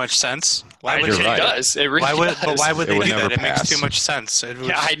makes too much sense. Why would You're It right. does. It really does. But why would It they would do never that? It makes pass. too much sense. It was,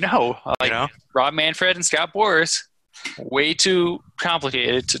 Yeah, I know. Like, know? Rob Manfred and Scott Boras, way too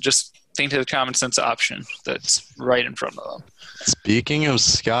complicated to just think of the common sense option that's right in front of them. Speaking of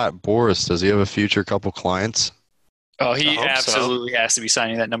Scott Boras, does he have a future couple clients? Oh, he I hope so. absolutely has to be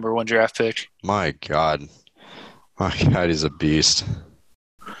signing that number 1 draft pick. My God, he's a beast.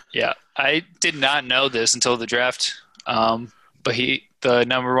 Yeah, I did not know this until the draft. But the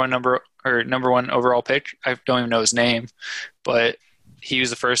number one overall pick, I don't even know his name, but he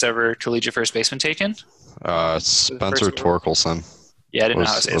was the first ever collegiate first baseman taken. Spencer first- Torkelson. Yeah, I didn't know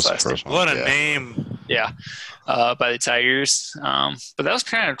how to say his was the last name. first one, What a yeah. name. Yeah, by the Tigers. But that was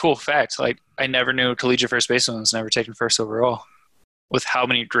kind of a cool fact. Like, I never knew collegiate first baseman was never taken first overall, with how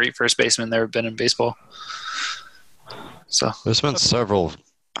many great first basemen there have been in baseball. So There's been several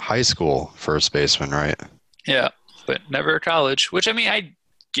high school first basemen, right? yeah, but never a college. Which, I mean, I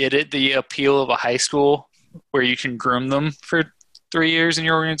get it, the appeal of a high school where you can groom them for 3 years in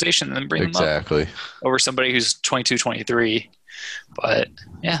your organization and then bring them Exactly. up over somebody who's 22, 23. But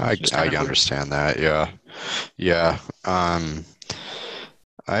yeah, I just kind of weird. understand that. Yeah.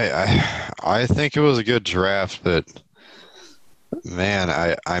 I think it was a good draft, but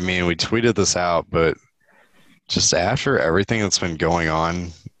man, I mean, we tweeted this out, but just after everything that's been going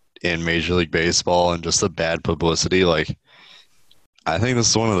on in Major League Baseball and just the bad publicity, like, I think this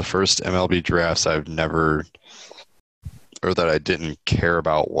is one of the first MLB drafts I've never, or that I didn't care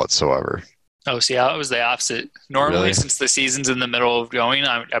about whatsoever. Oh, see, I was the opposite. Normally, Really? since the season's in the middle of going,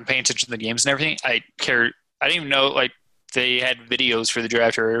 I'm paying attention to the games and everything. I didn't even know, like, they had videos for the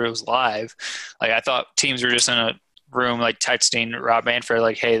draft or it was live. Like, I thought teams were just in a room, like, texting Rob Manfred,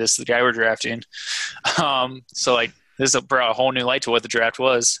 like, hey, this is the guy we're drafting. So, like, this brought a whole new light to what the draft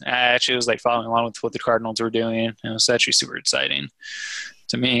was. I actually was, like, following along with what the Cardinals were doing. And it was actually super exciting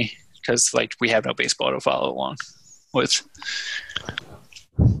to me because, like, we have no baseball to follow along with.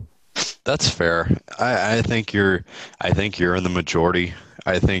 That's fair. I think you're in the majority.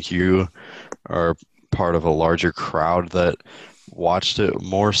 I think you are part of a larger crowd that watched it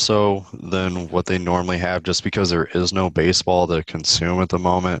more so than what they normally have, just because there is no baseball to consume at the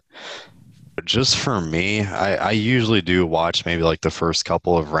moment. But just for me, I usually do watch maybe like the first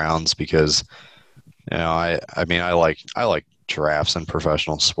couple of rounds because, you know, I mean I like drafts in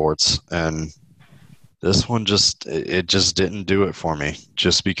professional sports, and this one just didn't do it for me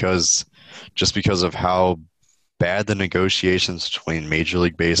just because of how bad the negotiations between Major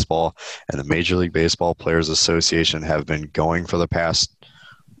League Baseball and the Major League Baseball Players Association have been going for the past,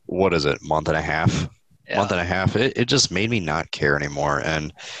 what is it, month and a half? It just made me not care anymore.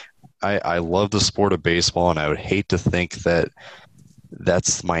 And I love the sport of baseball, and I would hate to think that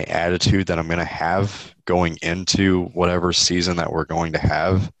that's my attitude that I'm going to have going into whatever season that we're going to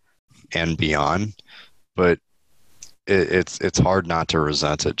have and beyond. But it's hard not to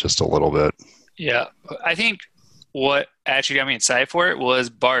resent it just a little bit. Yeah, I think what actually got me excited for it was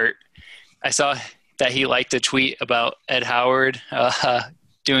Bart. I saw that he liked a tweet about Ed Howard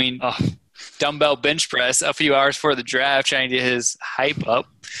doing dumbbell bench press a few hours before the draft, trying to get his hype up.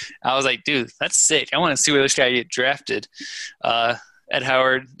 I was like, dude, that's sick. I want to see where this guy get drafted. Ed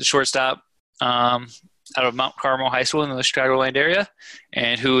Howard, the shortstop out of Mount Carmel High School in the Chicagoland area,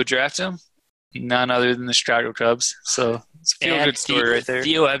 and who would draft him? None other than the Chicago Cubs. So it's a feel-good story right there.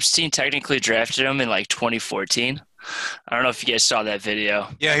 Theo Epstein technically drafted him in like 2014. I don't know if you guys saw that video.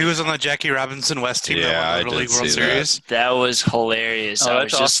 Yeah, he was on the Jackie Robinson West team Yeah, that I won the Little did League World see that. Series. That was hilarious. Oh, I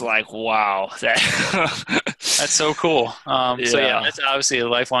was that's just awesome. like, wow. That's so cool. So yeah, Yeah. that's obviously a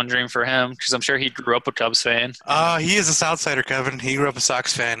lifelong dream for him because I'm sure he grew up a Cubs fan. He is a Southsider, Kevin. He grew up a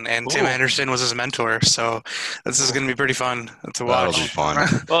Sox fan, and Tim Ooh. Anderson was his mentor. So this is going to be pretty fun to That'll watch. be fun.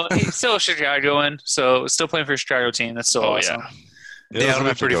 Well, he's still a Chicagoan, so still playing for a Chicago team. That's still Oh, awesome. He Yeah, doesn't it'll be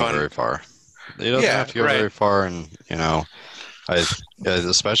have to pretty go fun. very far. He doesn't Yeah, have to go right. very far, and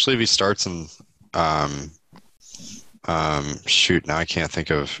especially if he starts in shoot. Now I can't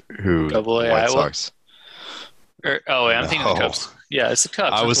think of who Double-A White Iowa? Sox. I'm thinking of the No. Cubs. Yeah, it's the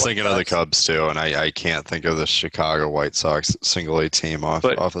Cubs. I not was White thinking of the Sox. Cubs too, and I can't think of the Chicago White Sox single A team off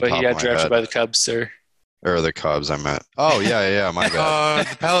the top But he of got my drafted head. by the Cubs, sir. Or the Cubs, I meant. Oh yeah, my bad.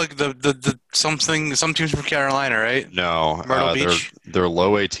 Some teams from Carolina, right? No, Myrtle Beach? their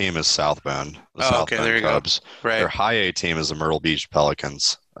low A team is South Bend. The Oh, South okay, Bend there you go. Cubs. Their Right. high A team is the Myrtle Beach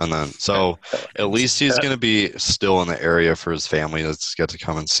Pelicans. And then, so at least he's going to be still in the area for his family to get to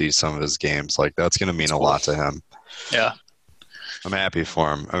come and see some of his games. Like, that's going to mean That's a cool. lot to him. Yeah. I'm happy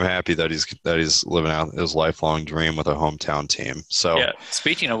for him. I'm happy that he's living out his lifelong dream with a hometown team. So, Yeah.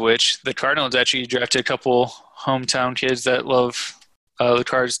 Speaking of which, the Cardinals actually drafted a couple hometown kids that love the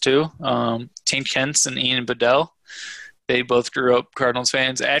Cards too. Tink Kentz and Ian Bedell. They both grew up Cardinals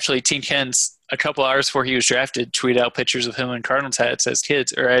fans. Actually, Tink Kentz, a couple hours before he was drafted, tweeted out pictures of him in Cardinals hats as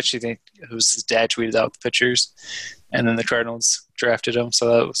kids. Or actually, I think it was his dad tweeted out the pictures. And then the Cardinals drafted him, so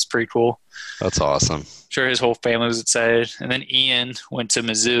that was pretty cool. that's awesome. Sure, his whole family was excited. And then Ian went to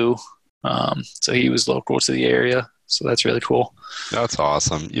Mizzou, so he was local to the area. So that's really cool. That's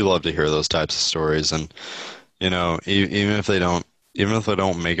awesome. You love to hear those types of stories. And, even if they don't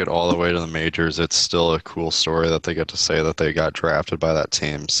make it all the way to the majors, it's still a cool story that they get to say that they got drafted by that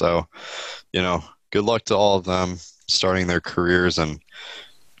team. So, good luck to all of them starting their careers. And,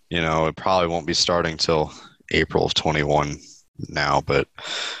 it probably won't be starting till April of 21 now, but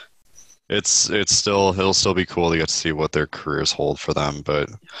it'll still be cool to get to see what their careers hold for them. But,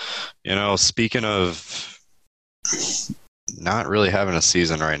 speaking of not really having a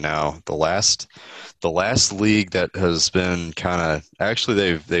season right now, the last league that has been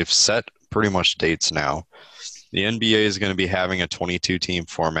actually they've set pretty much dates now. The NBA is going to be having a 22 team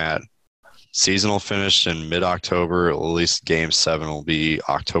format. Season will finish in mid-October. At least Game 7 will be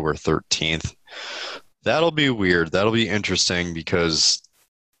October 13th. That'll be weird. That'll be interesting because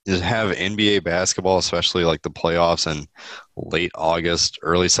to have NBA basketball, especially like the playoffs in late August,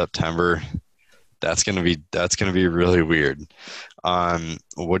 early September, that's gonna be really weird.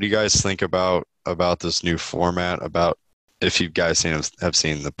 What do you guys think about this new format? About if you guys have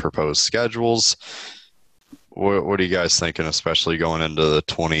seen the proposed schedules? What are you guys thinking, especially going into the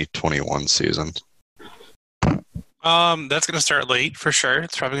 2021 season? That's going to start late for sure.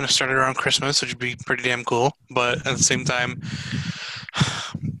 It's probably going to start around Christmas, which would be pretty damn cool. But at the same time,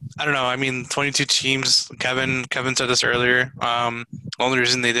 I don't know. I mean, 22 teams. Kevin said this earlier. The only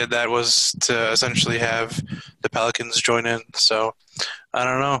reason they did that was to essentially have the Pelicans join in. So I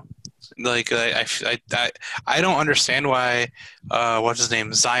don't know. Like I don't understand why what's his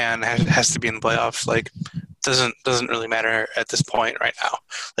name, Zion has to be in the playoffs. Like doesn't really matter at this point right now.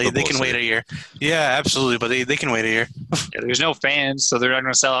 Like they can wait a year. Yeah, absolutely, but they can wait a year. Yeah, there's no fans, so they're not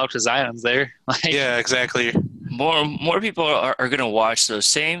going to sell out because Zion's there. Like, Yeah, exactly. More people are going to watch those.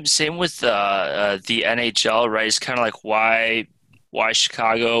 Same with the NHL, right? It's kind of like why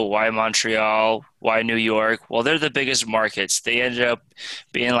Chicago, why Montreal, why New York? Well, they're the biggest markets. They ended up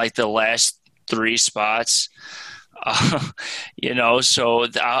being like the last 3 spots. So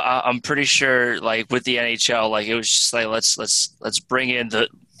I'm pretty sure, like with the NHL, like it was just like let's bring in the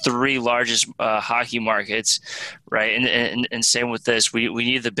 3 largest hockey markets, right? And same with this, we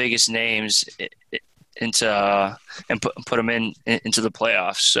need the biggest names into and put them into the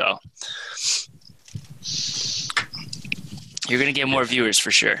playoffs. So you're gonna get more viewers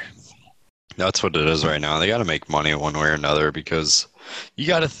for sure. That's what it is right now. They got to make money one way or another because you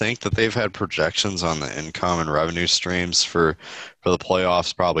got to think that they've had projections on the income and revenue streams for the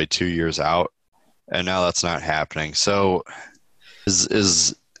playoffs probably 2 years out, and now that's not happening. So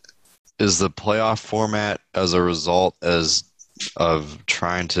is the playoff format as a result of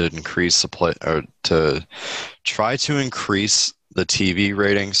trying to increase to try to increase the TV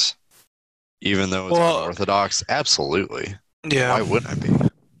ratings, even though it's unorthodox? Absolutely. Yeah. Why wouldn't it be?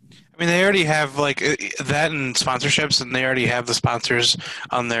 I mean, they already have like that and sponsorships, and they already have the sponsors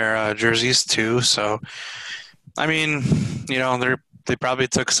on their jerseys too. So, I mean, they probably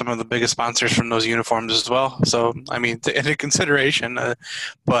took some of the biggest sponsors from those uniforms as well. So, I mean, into consideration,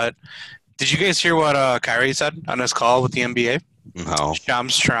 but Did you guys hear what Kyrie said on his call with the NBA? No.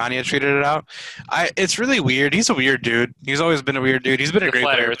 Shams Charania tweeted it out. It's really weird. He's a weird dude. He's always been a weird dude. He's been a The great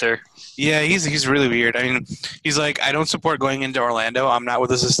flat player. earther. Yeah, he's really weird. I mean, he's like, I don't support going into Orlando. I'm not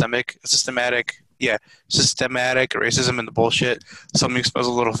with the systematic racism and the bullshit. Something smells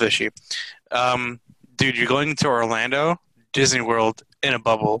a little fishy. Dude, you're going to Orlando, Disney World, in a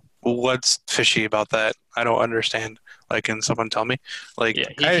bubble. What's fishy about that? I don't understand. Like, can someone tell me? Like, Yeah,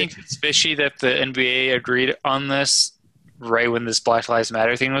 he thinks it's fishy that the NBA agreed on this right when this Black Lives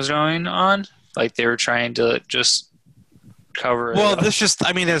Matter thing was going on. Like, they were trying to just cover it well, up. this just,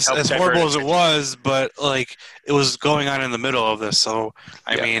 I mean, as Help horrible as it divert. was, but, like, it was going on in the middle of this. So,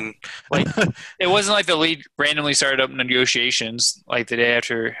 I Yeah. mean, It wasn't like the league randomly started up negotiations like the day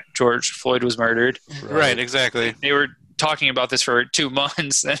after George Floyd was murdered. right, exactly. They were talking about this for 2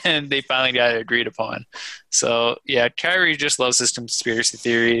 months, and they finally got it agreed upon. So, yeah, Kyrie just loves his conspiracy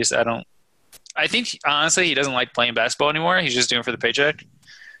theories. I think, honestly, he doesn't like playing basketball anymore. He's just doing it for the paycheck.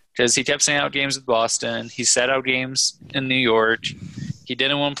 Because he kept sitting out games with Boston. He sat out games in New York. He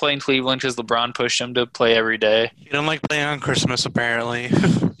didn't want to play in Cleveland because LeBron pushed him to play every day. He don't like playing on Christmas, apparently.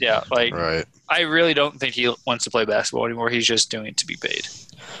 Yeah, like, Right. I really don't think he wants to play basketball anymore. He's just doing it to be paid.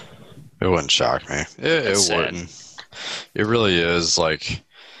 It wouldn't shock me. It That's sad. wouldn't. It really is like,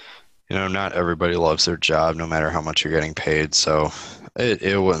 not everybody loves their job, no matter how much you're getting paid. So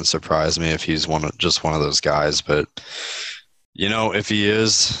it wouldn't surprise me if he's just one of those guys. But if he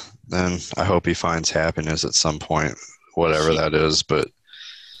is, then I hope he finds happiness at some point, whatever that is. But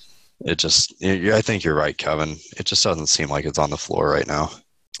I think you're right, Kevin. It just doesn't seem like it's on the floor right now.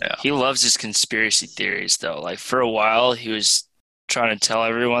 Yeah. He loves his conspiracy theories, though. Like, for a while, he was trying to tell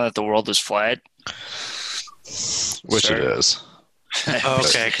everyone that the world was flat. Which Sure. it is.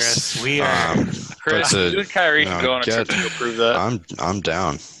 Okay, Chris. We are. Chris, But you and Kyrie no, can go on a trip to go prove that. I'm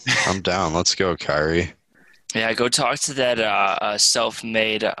down. I'm down. Let's go, Kyrie. Yeah, go talk to that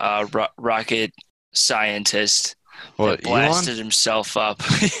self-made rocket scientist What, that blasted himself up.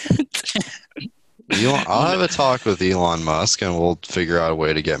 I'll have a talk with Elon Musk, and we'll figure out a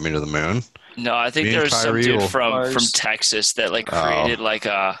way to get me to the moon. No, I think Me and there was some Kyrie dude will- from Mars. Texas that Oh. created like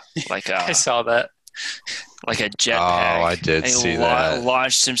a I saw that. jetpack. Oh, I did And he see that.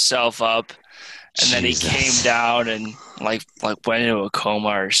 launched himself up, and then he Jesus. came down and like went into a coma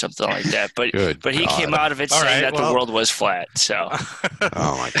or something like that. But Good he God. came out of it All saying right, that well- the world was flat. So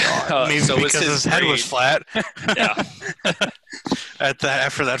Oh my God. Maybe so was because his head was flat yeah,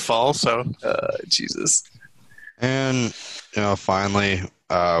 after that fall. So Jesus. And finally,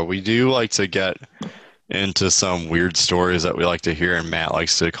 we do like to get into some weird stories that we like to hear, and Matt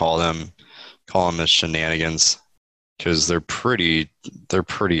likes to call them as shenanigans because they're pretty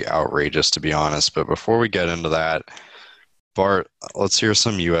outrageous, to be honest. But before we get into that, Bart, let's hear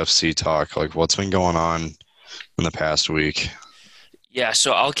some UFC talk. Like, what's been going on in the past week? yeah.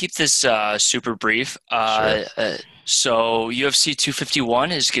 So I'll keep this super brief. So UFC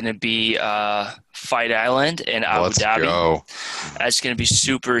 251 is going to be Fight Island in Abu Let's Dhabi. go. That's going to be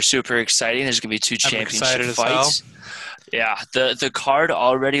super, super exciting. There's going to be 2 I'm championship excited as fights. Yeah, the card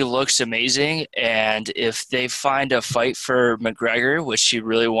already looks amazing, and if they find a fight for McGregor, which he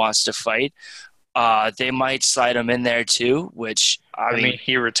really wants to fight, they might slide him in there too. Which I mean,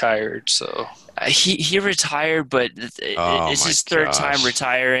 he retired, so he retired, but Oh it's my his third time gosh.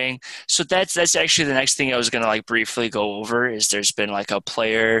 retiring. So that's actually the next thing I was gonna briefly go over. Is there's been a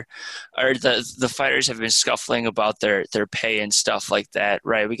player, or the fighters have been scuffling about their pay and stuff like that,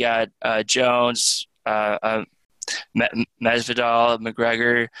 right? We got Jones, Masvidal,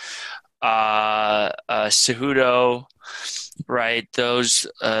 McGregor, Cejudo, right? Those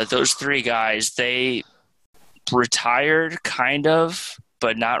 3 guys, they retired kind of,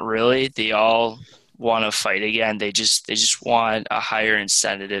 but not really. They all want to fight again. They just want a higher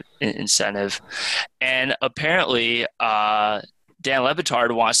incentive. And apparently, Dan Le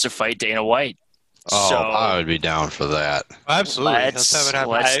Batard wants to fight Dana White. Oh, So I would be down for that. absolutely, let's have it happen.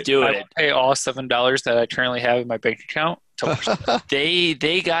 let's do I it. will pay all $7 that I currently have in my bank account. To watch that. They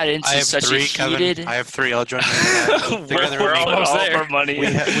got into I have such 3, a Kevin. heated. I have 3. I'll join you in that. Together we're we make almost all there. of Our money. we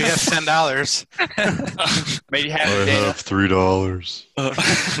have $10. Maybe have I Dana. have $3.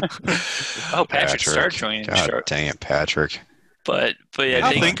 Oh, Patrick, start joining. God Start. dang it, Patrick. but yeah,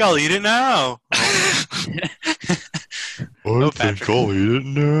 I think I'll eat it now. I Patrick. I'll eat it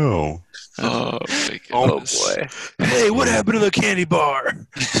now. oh my Oh, goodness. boy. Hey, what happened to the candy bar?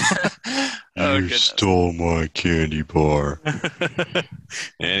 Oh, You goodness. stole my candy bar.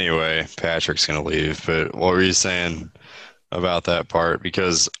 Anyway, Patrick's gonna leave. But what were you saying about that part?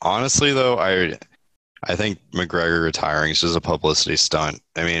 Because honestly, though, I think McGregor retiring is just a publicity stunt.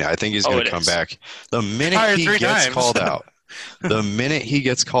 I mean, I think he's Oh, going it to come is. back the minute Retired he 3 gets times. called out. The minute he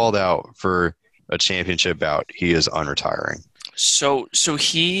gets called out for a championship bout, he is unretiring. So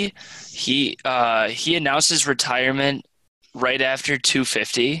he announced his retirement right after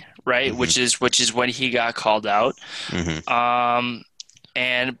 250, right? Mhm. Which is when he got called out. Hmm.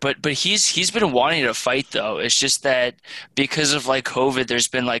 But he's been wanting to fight though. It's just that because of like COVID, there's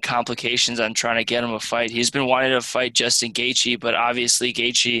been like complications on trying to get him a fight. He's been wanting to fight Justin Gaethje, but obviously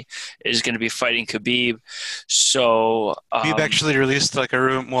Gaethje is going to be fighting Khabib. So Khabib actually released like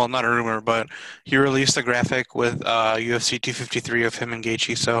not a rumor, but he released a graphic with UFC 253 of him and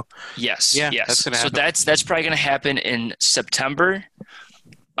Gaethje. So yes, Yeah, yes. that's gonna So happen. that's probably going to happen in September.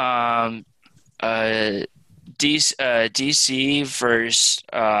 DC versus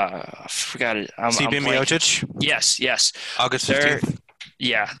I forgot it. I'm Stipe blanking. Miocic, Yes. August They're 15th.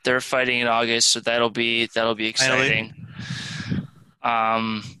 Yeah, they're fighting in August, so that'll be exciting.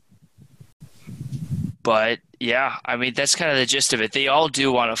 But yeah, I mean that's kind of the gist of it. They all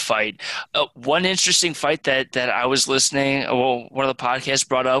do want to fight. One interesting fight that I was listening, one of the podcasts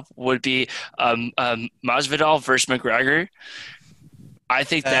brought up would be Masvidal versus McGregor. I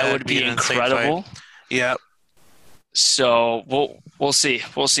think that That'd would be be an insane incredible. Yeah, So we'll see.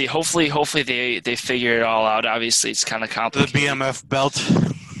 Hopefully they figure it all out. Obviously, it's kind of the complicated. BMF belt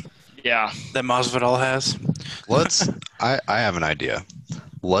Yeah. that Masvidal has. I have an idea.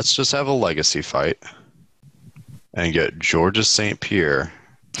 Let's just have a legacy fight and get Georges St. Pierre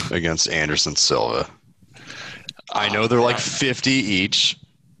against Anderson Silva. I know they're like 50 each,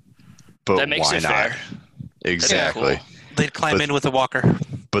 but That makes why it not? fair. Exactly. Cool. They'd climb But- in with a walker.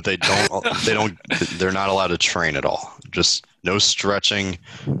 But they're not allowed to train at all. Just no stretching,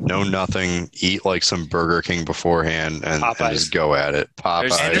 no nothing. Eat like some Burger King beforehand and Popeyes. just go at it.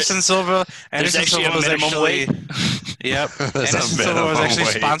 Popeyes. Anderson Silva. There's Anderson actually Silva a was minimum actually. Yep. That's a Anderson Silva was minimum actually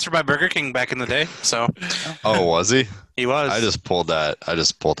weight. sponsored by Burger King back in the day, so Oh, was he? he was. I just pulled that out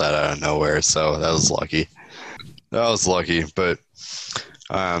of nowhere, so that was lucky. But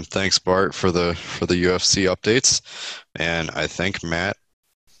thanks, Bart, for the UFC updates, and I think, Matt,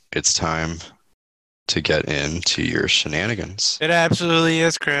 it's time to get into your shenanigans. It absolutely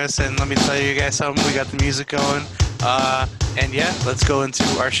is, Chris. And let me tell you guys something. We got the music going. And yeah, let's go into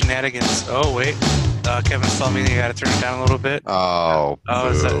our shenanigans. Oh wait, Kevin's telling me you got to turn it down a little bit. Oh,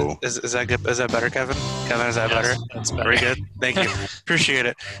 Is boo. that good? Is that better, Kevin? Kevin, is that better? That's Very better. good. Thank you. Appreciate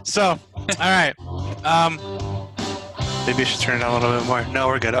it. So, all right. Maybe I should turn it down a little bit more. No,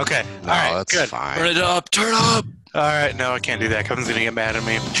 we're good. Okay. No, All right. that's Good. fine. Turn it up. Turn up. All right. No, I can't do that. Kevin's gonna get mad at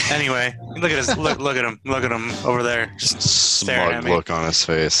me. Anyway, look at his look at him. Look at him over there. Just staring at Smug me. look on his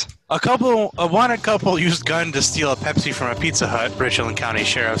face. A wanted couple used gun to steal a Pepsi from a Pizza Hut, Richland County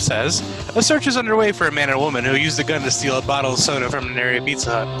Sheriff says. A search is underway for a man and a woman who used a gun to steal a bottle of soda from an area Pizza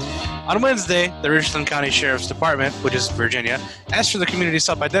Hut. On Wednesday, the Richland County Sheriff's Department, which is Virginia, asked for the community's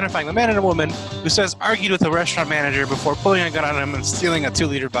help identifying the man and a woman who says argued with a restaurant manager before pulling a gun on him and stealing a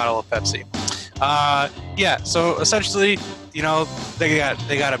 2-liter bottle of Pepsi. Yeah, so essentially, you know, they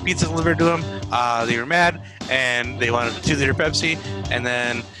got a pizza delivered to them. They were mad and they wanted a 2-liter Pepsi, and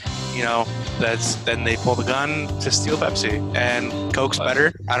then, you know, then they pulled a gun to steal Pepsi. And Coke's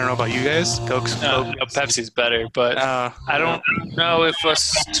better. I don't know about you guys. Coke. No, Pepsi's better, but I don't know if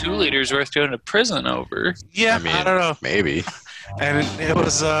us 2 liters worth going to prison over. Yeah, I mean, I don't know. maybe. And it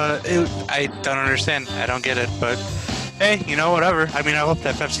was I don't understand. I don't get it, but hey, you know, whatever. I mean, I hope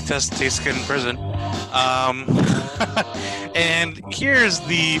that Pepsi tastes good in prison. And here's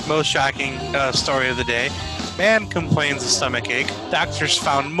the most shocking story of the day. Man complains of stomach ache. Doctors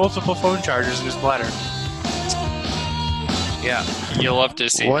found multiple phone chargers in his bladder. Yeah. You'll love to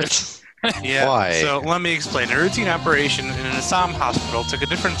see it. What? Yeah. Why? So let me explain. A routine operation in an Assam hospital took a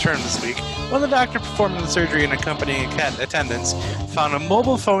different turn this week when the doctor performing the surgery and accompanying attendants found a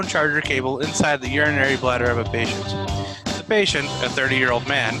mobile phone charger cable inside the urinary bladder of a patient. The patient, a 30-year-old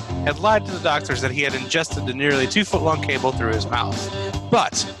man, had lied to the doctors that he had ingested the nearly 2-foot-long cable through his mouth.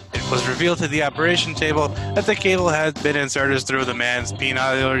 But it was revealed to the operation table that the cable had been inserted through the man's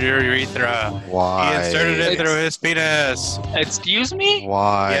penile urethra. Why? He inserted it through his penis. Excuse me?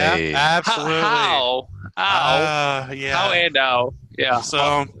 Why? Yeah, absolutely. How? Yeah. How and how? Yeah.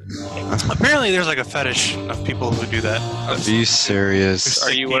 So apparently, there's like a fetish of people who do that. Be serious.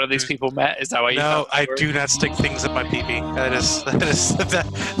 Are you one of these people, Matt? Is that why you? No, thought I you were? do not stick things in my pee-pee. That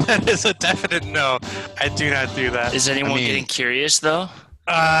is a definite no. I do not do that. Is anyone I mean- getting curious though?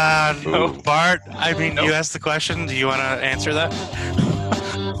 No, Ooh. Bart. I mean, you asked the question. Do you want to answer that?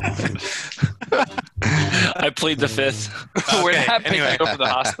 I plead the fifth. We're Okay, not picking anyway. over the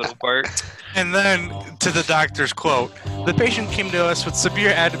hospital part. And then, to the doctor's quote, the patient came to us with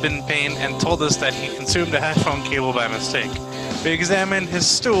severe abdomen pain and told us that he consumed a headphone cable by mistake. We examined his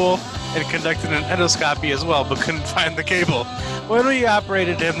stool and conducted an endoscopy as well, but couldn't find the cable. When we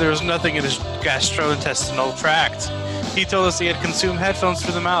operated him, there was nothing in his gastrointestinal tract. He told us he had consumed headphones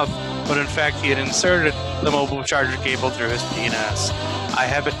through the mouth, but in fact he had inserted the mobile charger cable through his penis. I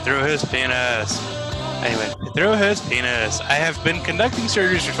have it through his penis. Anyway, through his penis. I have been conducting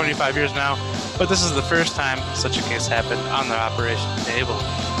surgeries for 25 years now, but this is the first time such a case happened on the operation table.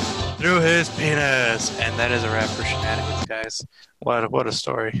 Through his penis. And that is a wrap for Shenanigans, guys. What a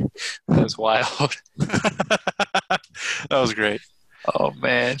story. That was wild. That was great. Oh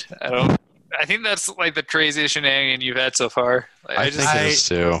man, I think that's like the craziest shenanigan you've had so far. Like, I think it is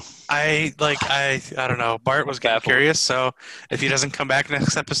too. I don't know. Bart was getting Baffled. curious, so if he doesn't come back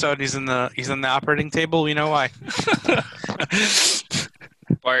next episode, he's in the operating table. We know why.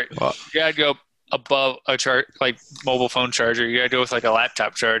 Bart, Well- you gotta go above a like mobile phone charger. You gotta go with like a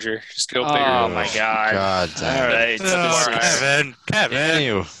laptop charger. Just go bigger. Oh my God! God damn. All right, Oh,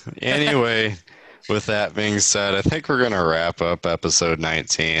 Kevin. Anyway, with that being said, I think we're gonna wrap up episode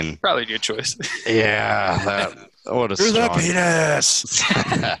 19. Probably a good choice. Yeah, what a Through the strong, penis.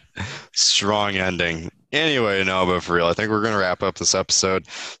 strong ending. Anyway, no, but for real, I think we're gonna wrap up this episode.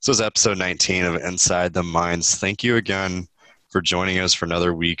 This was episode 19 of Inside the Minds. Thank you again for joining us for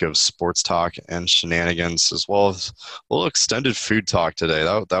another week of sports talk and shenanigans, as well as a little extended food talk today.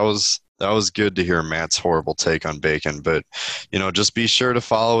 That was good to hear Matt's horrible take on bacon. But just be sure to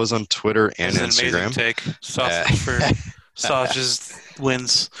follow us on Twitter and That's an amazing Instagram. take. Sausage for sausages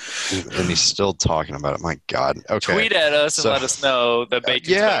wins. And he's still talking about it. My God. Okay. Tweet at us and So- let us know the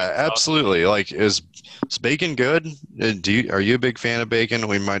bacon. Yeah, absolutely. Like, is bacon good? Are you a big fan of bacon?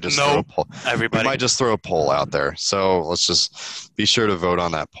 We might just No. throw a poll. We Everybody. might just throw a poll out there. So let's just be sure to vote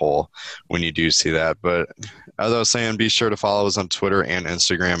on that poll when you do see that. But as I was saying, be sure to follow us on Twitter and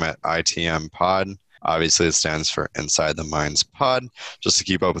Instagram at ITM Pod. Obviously, it stands for Inside the Minds Pod, just to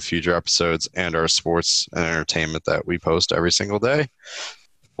keep up with future episodes and our sports and entertainment that we post every single day.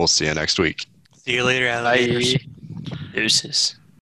 We'll see you next week. See you later, alligators. Bye. Deuces.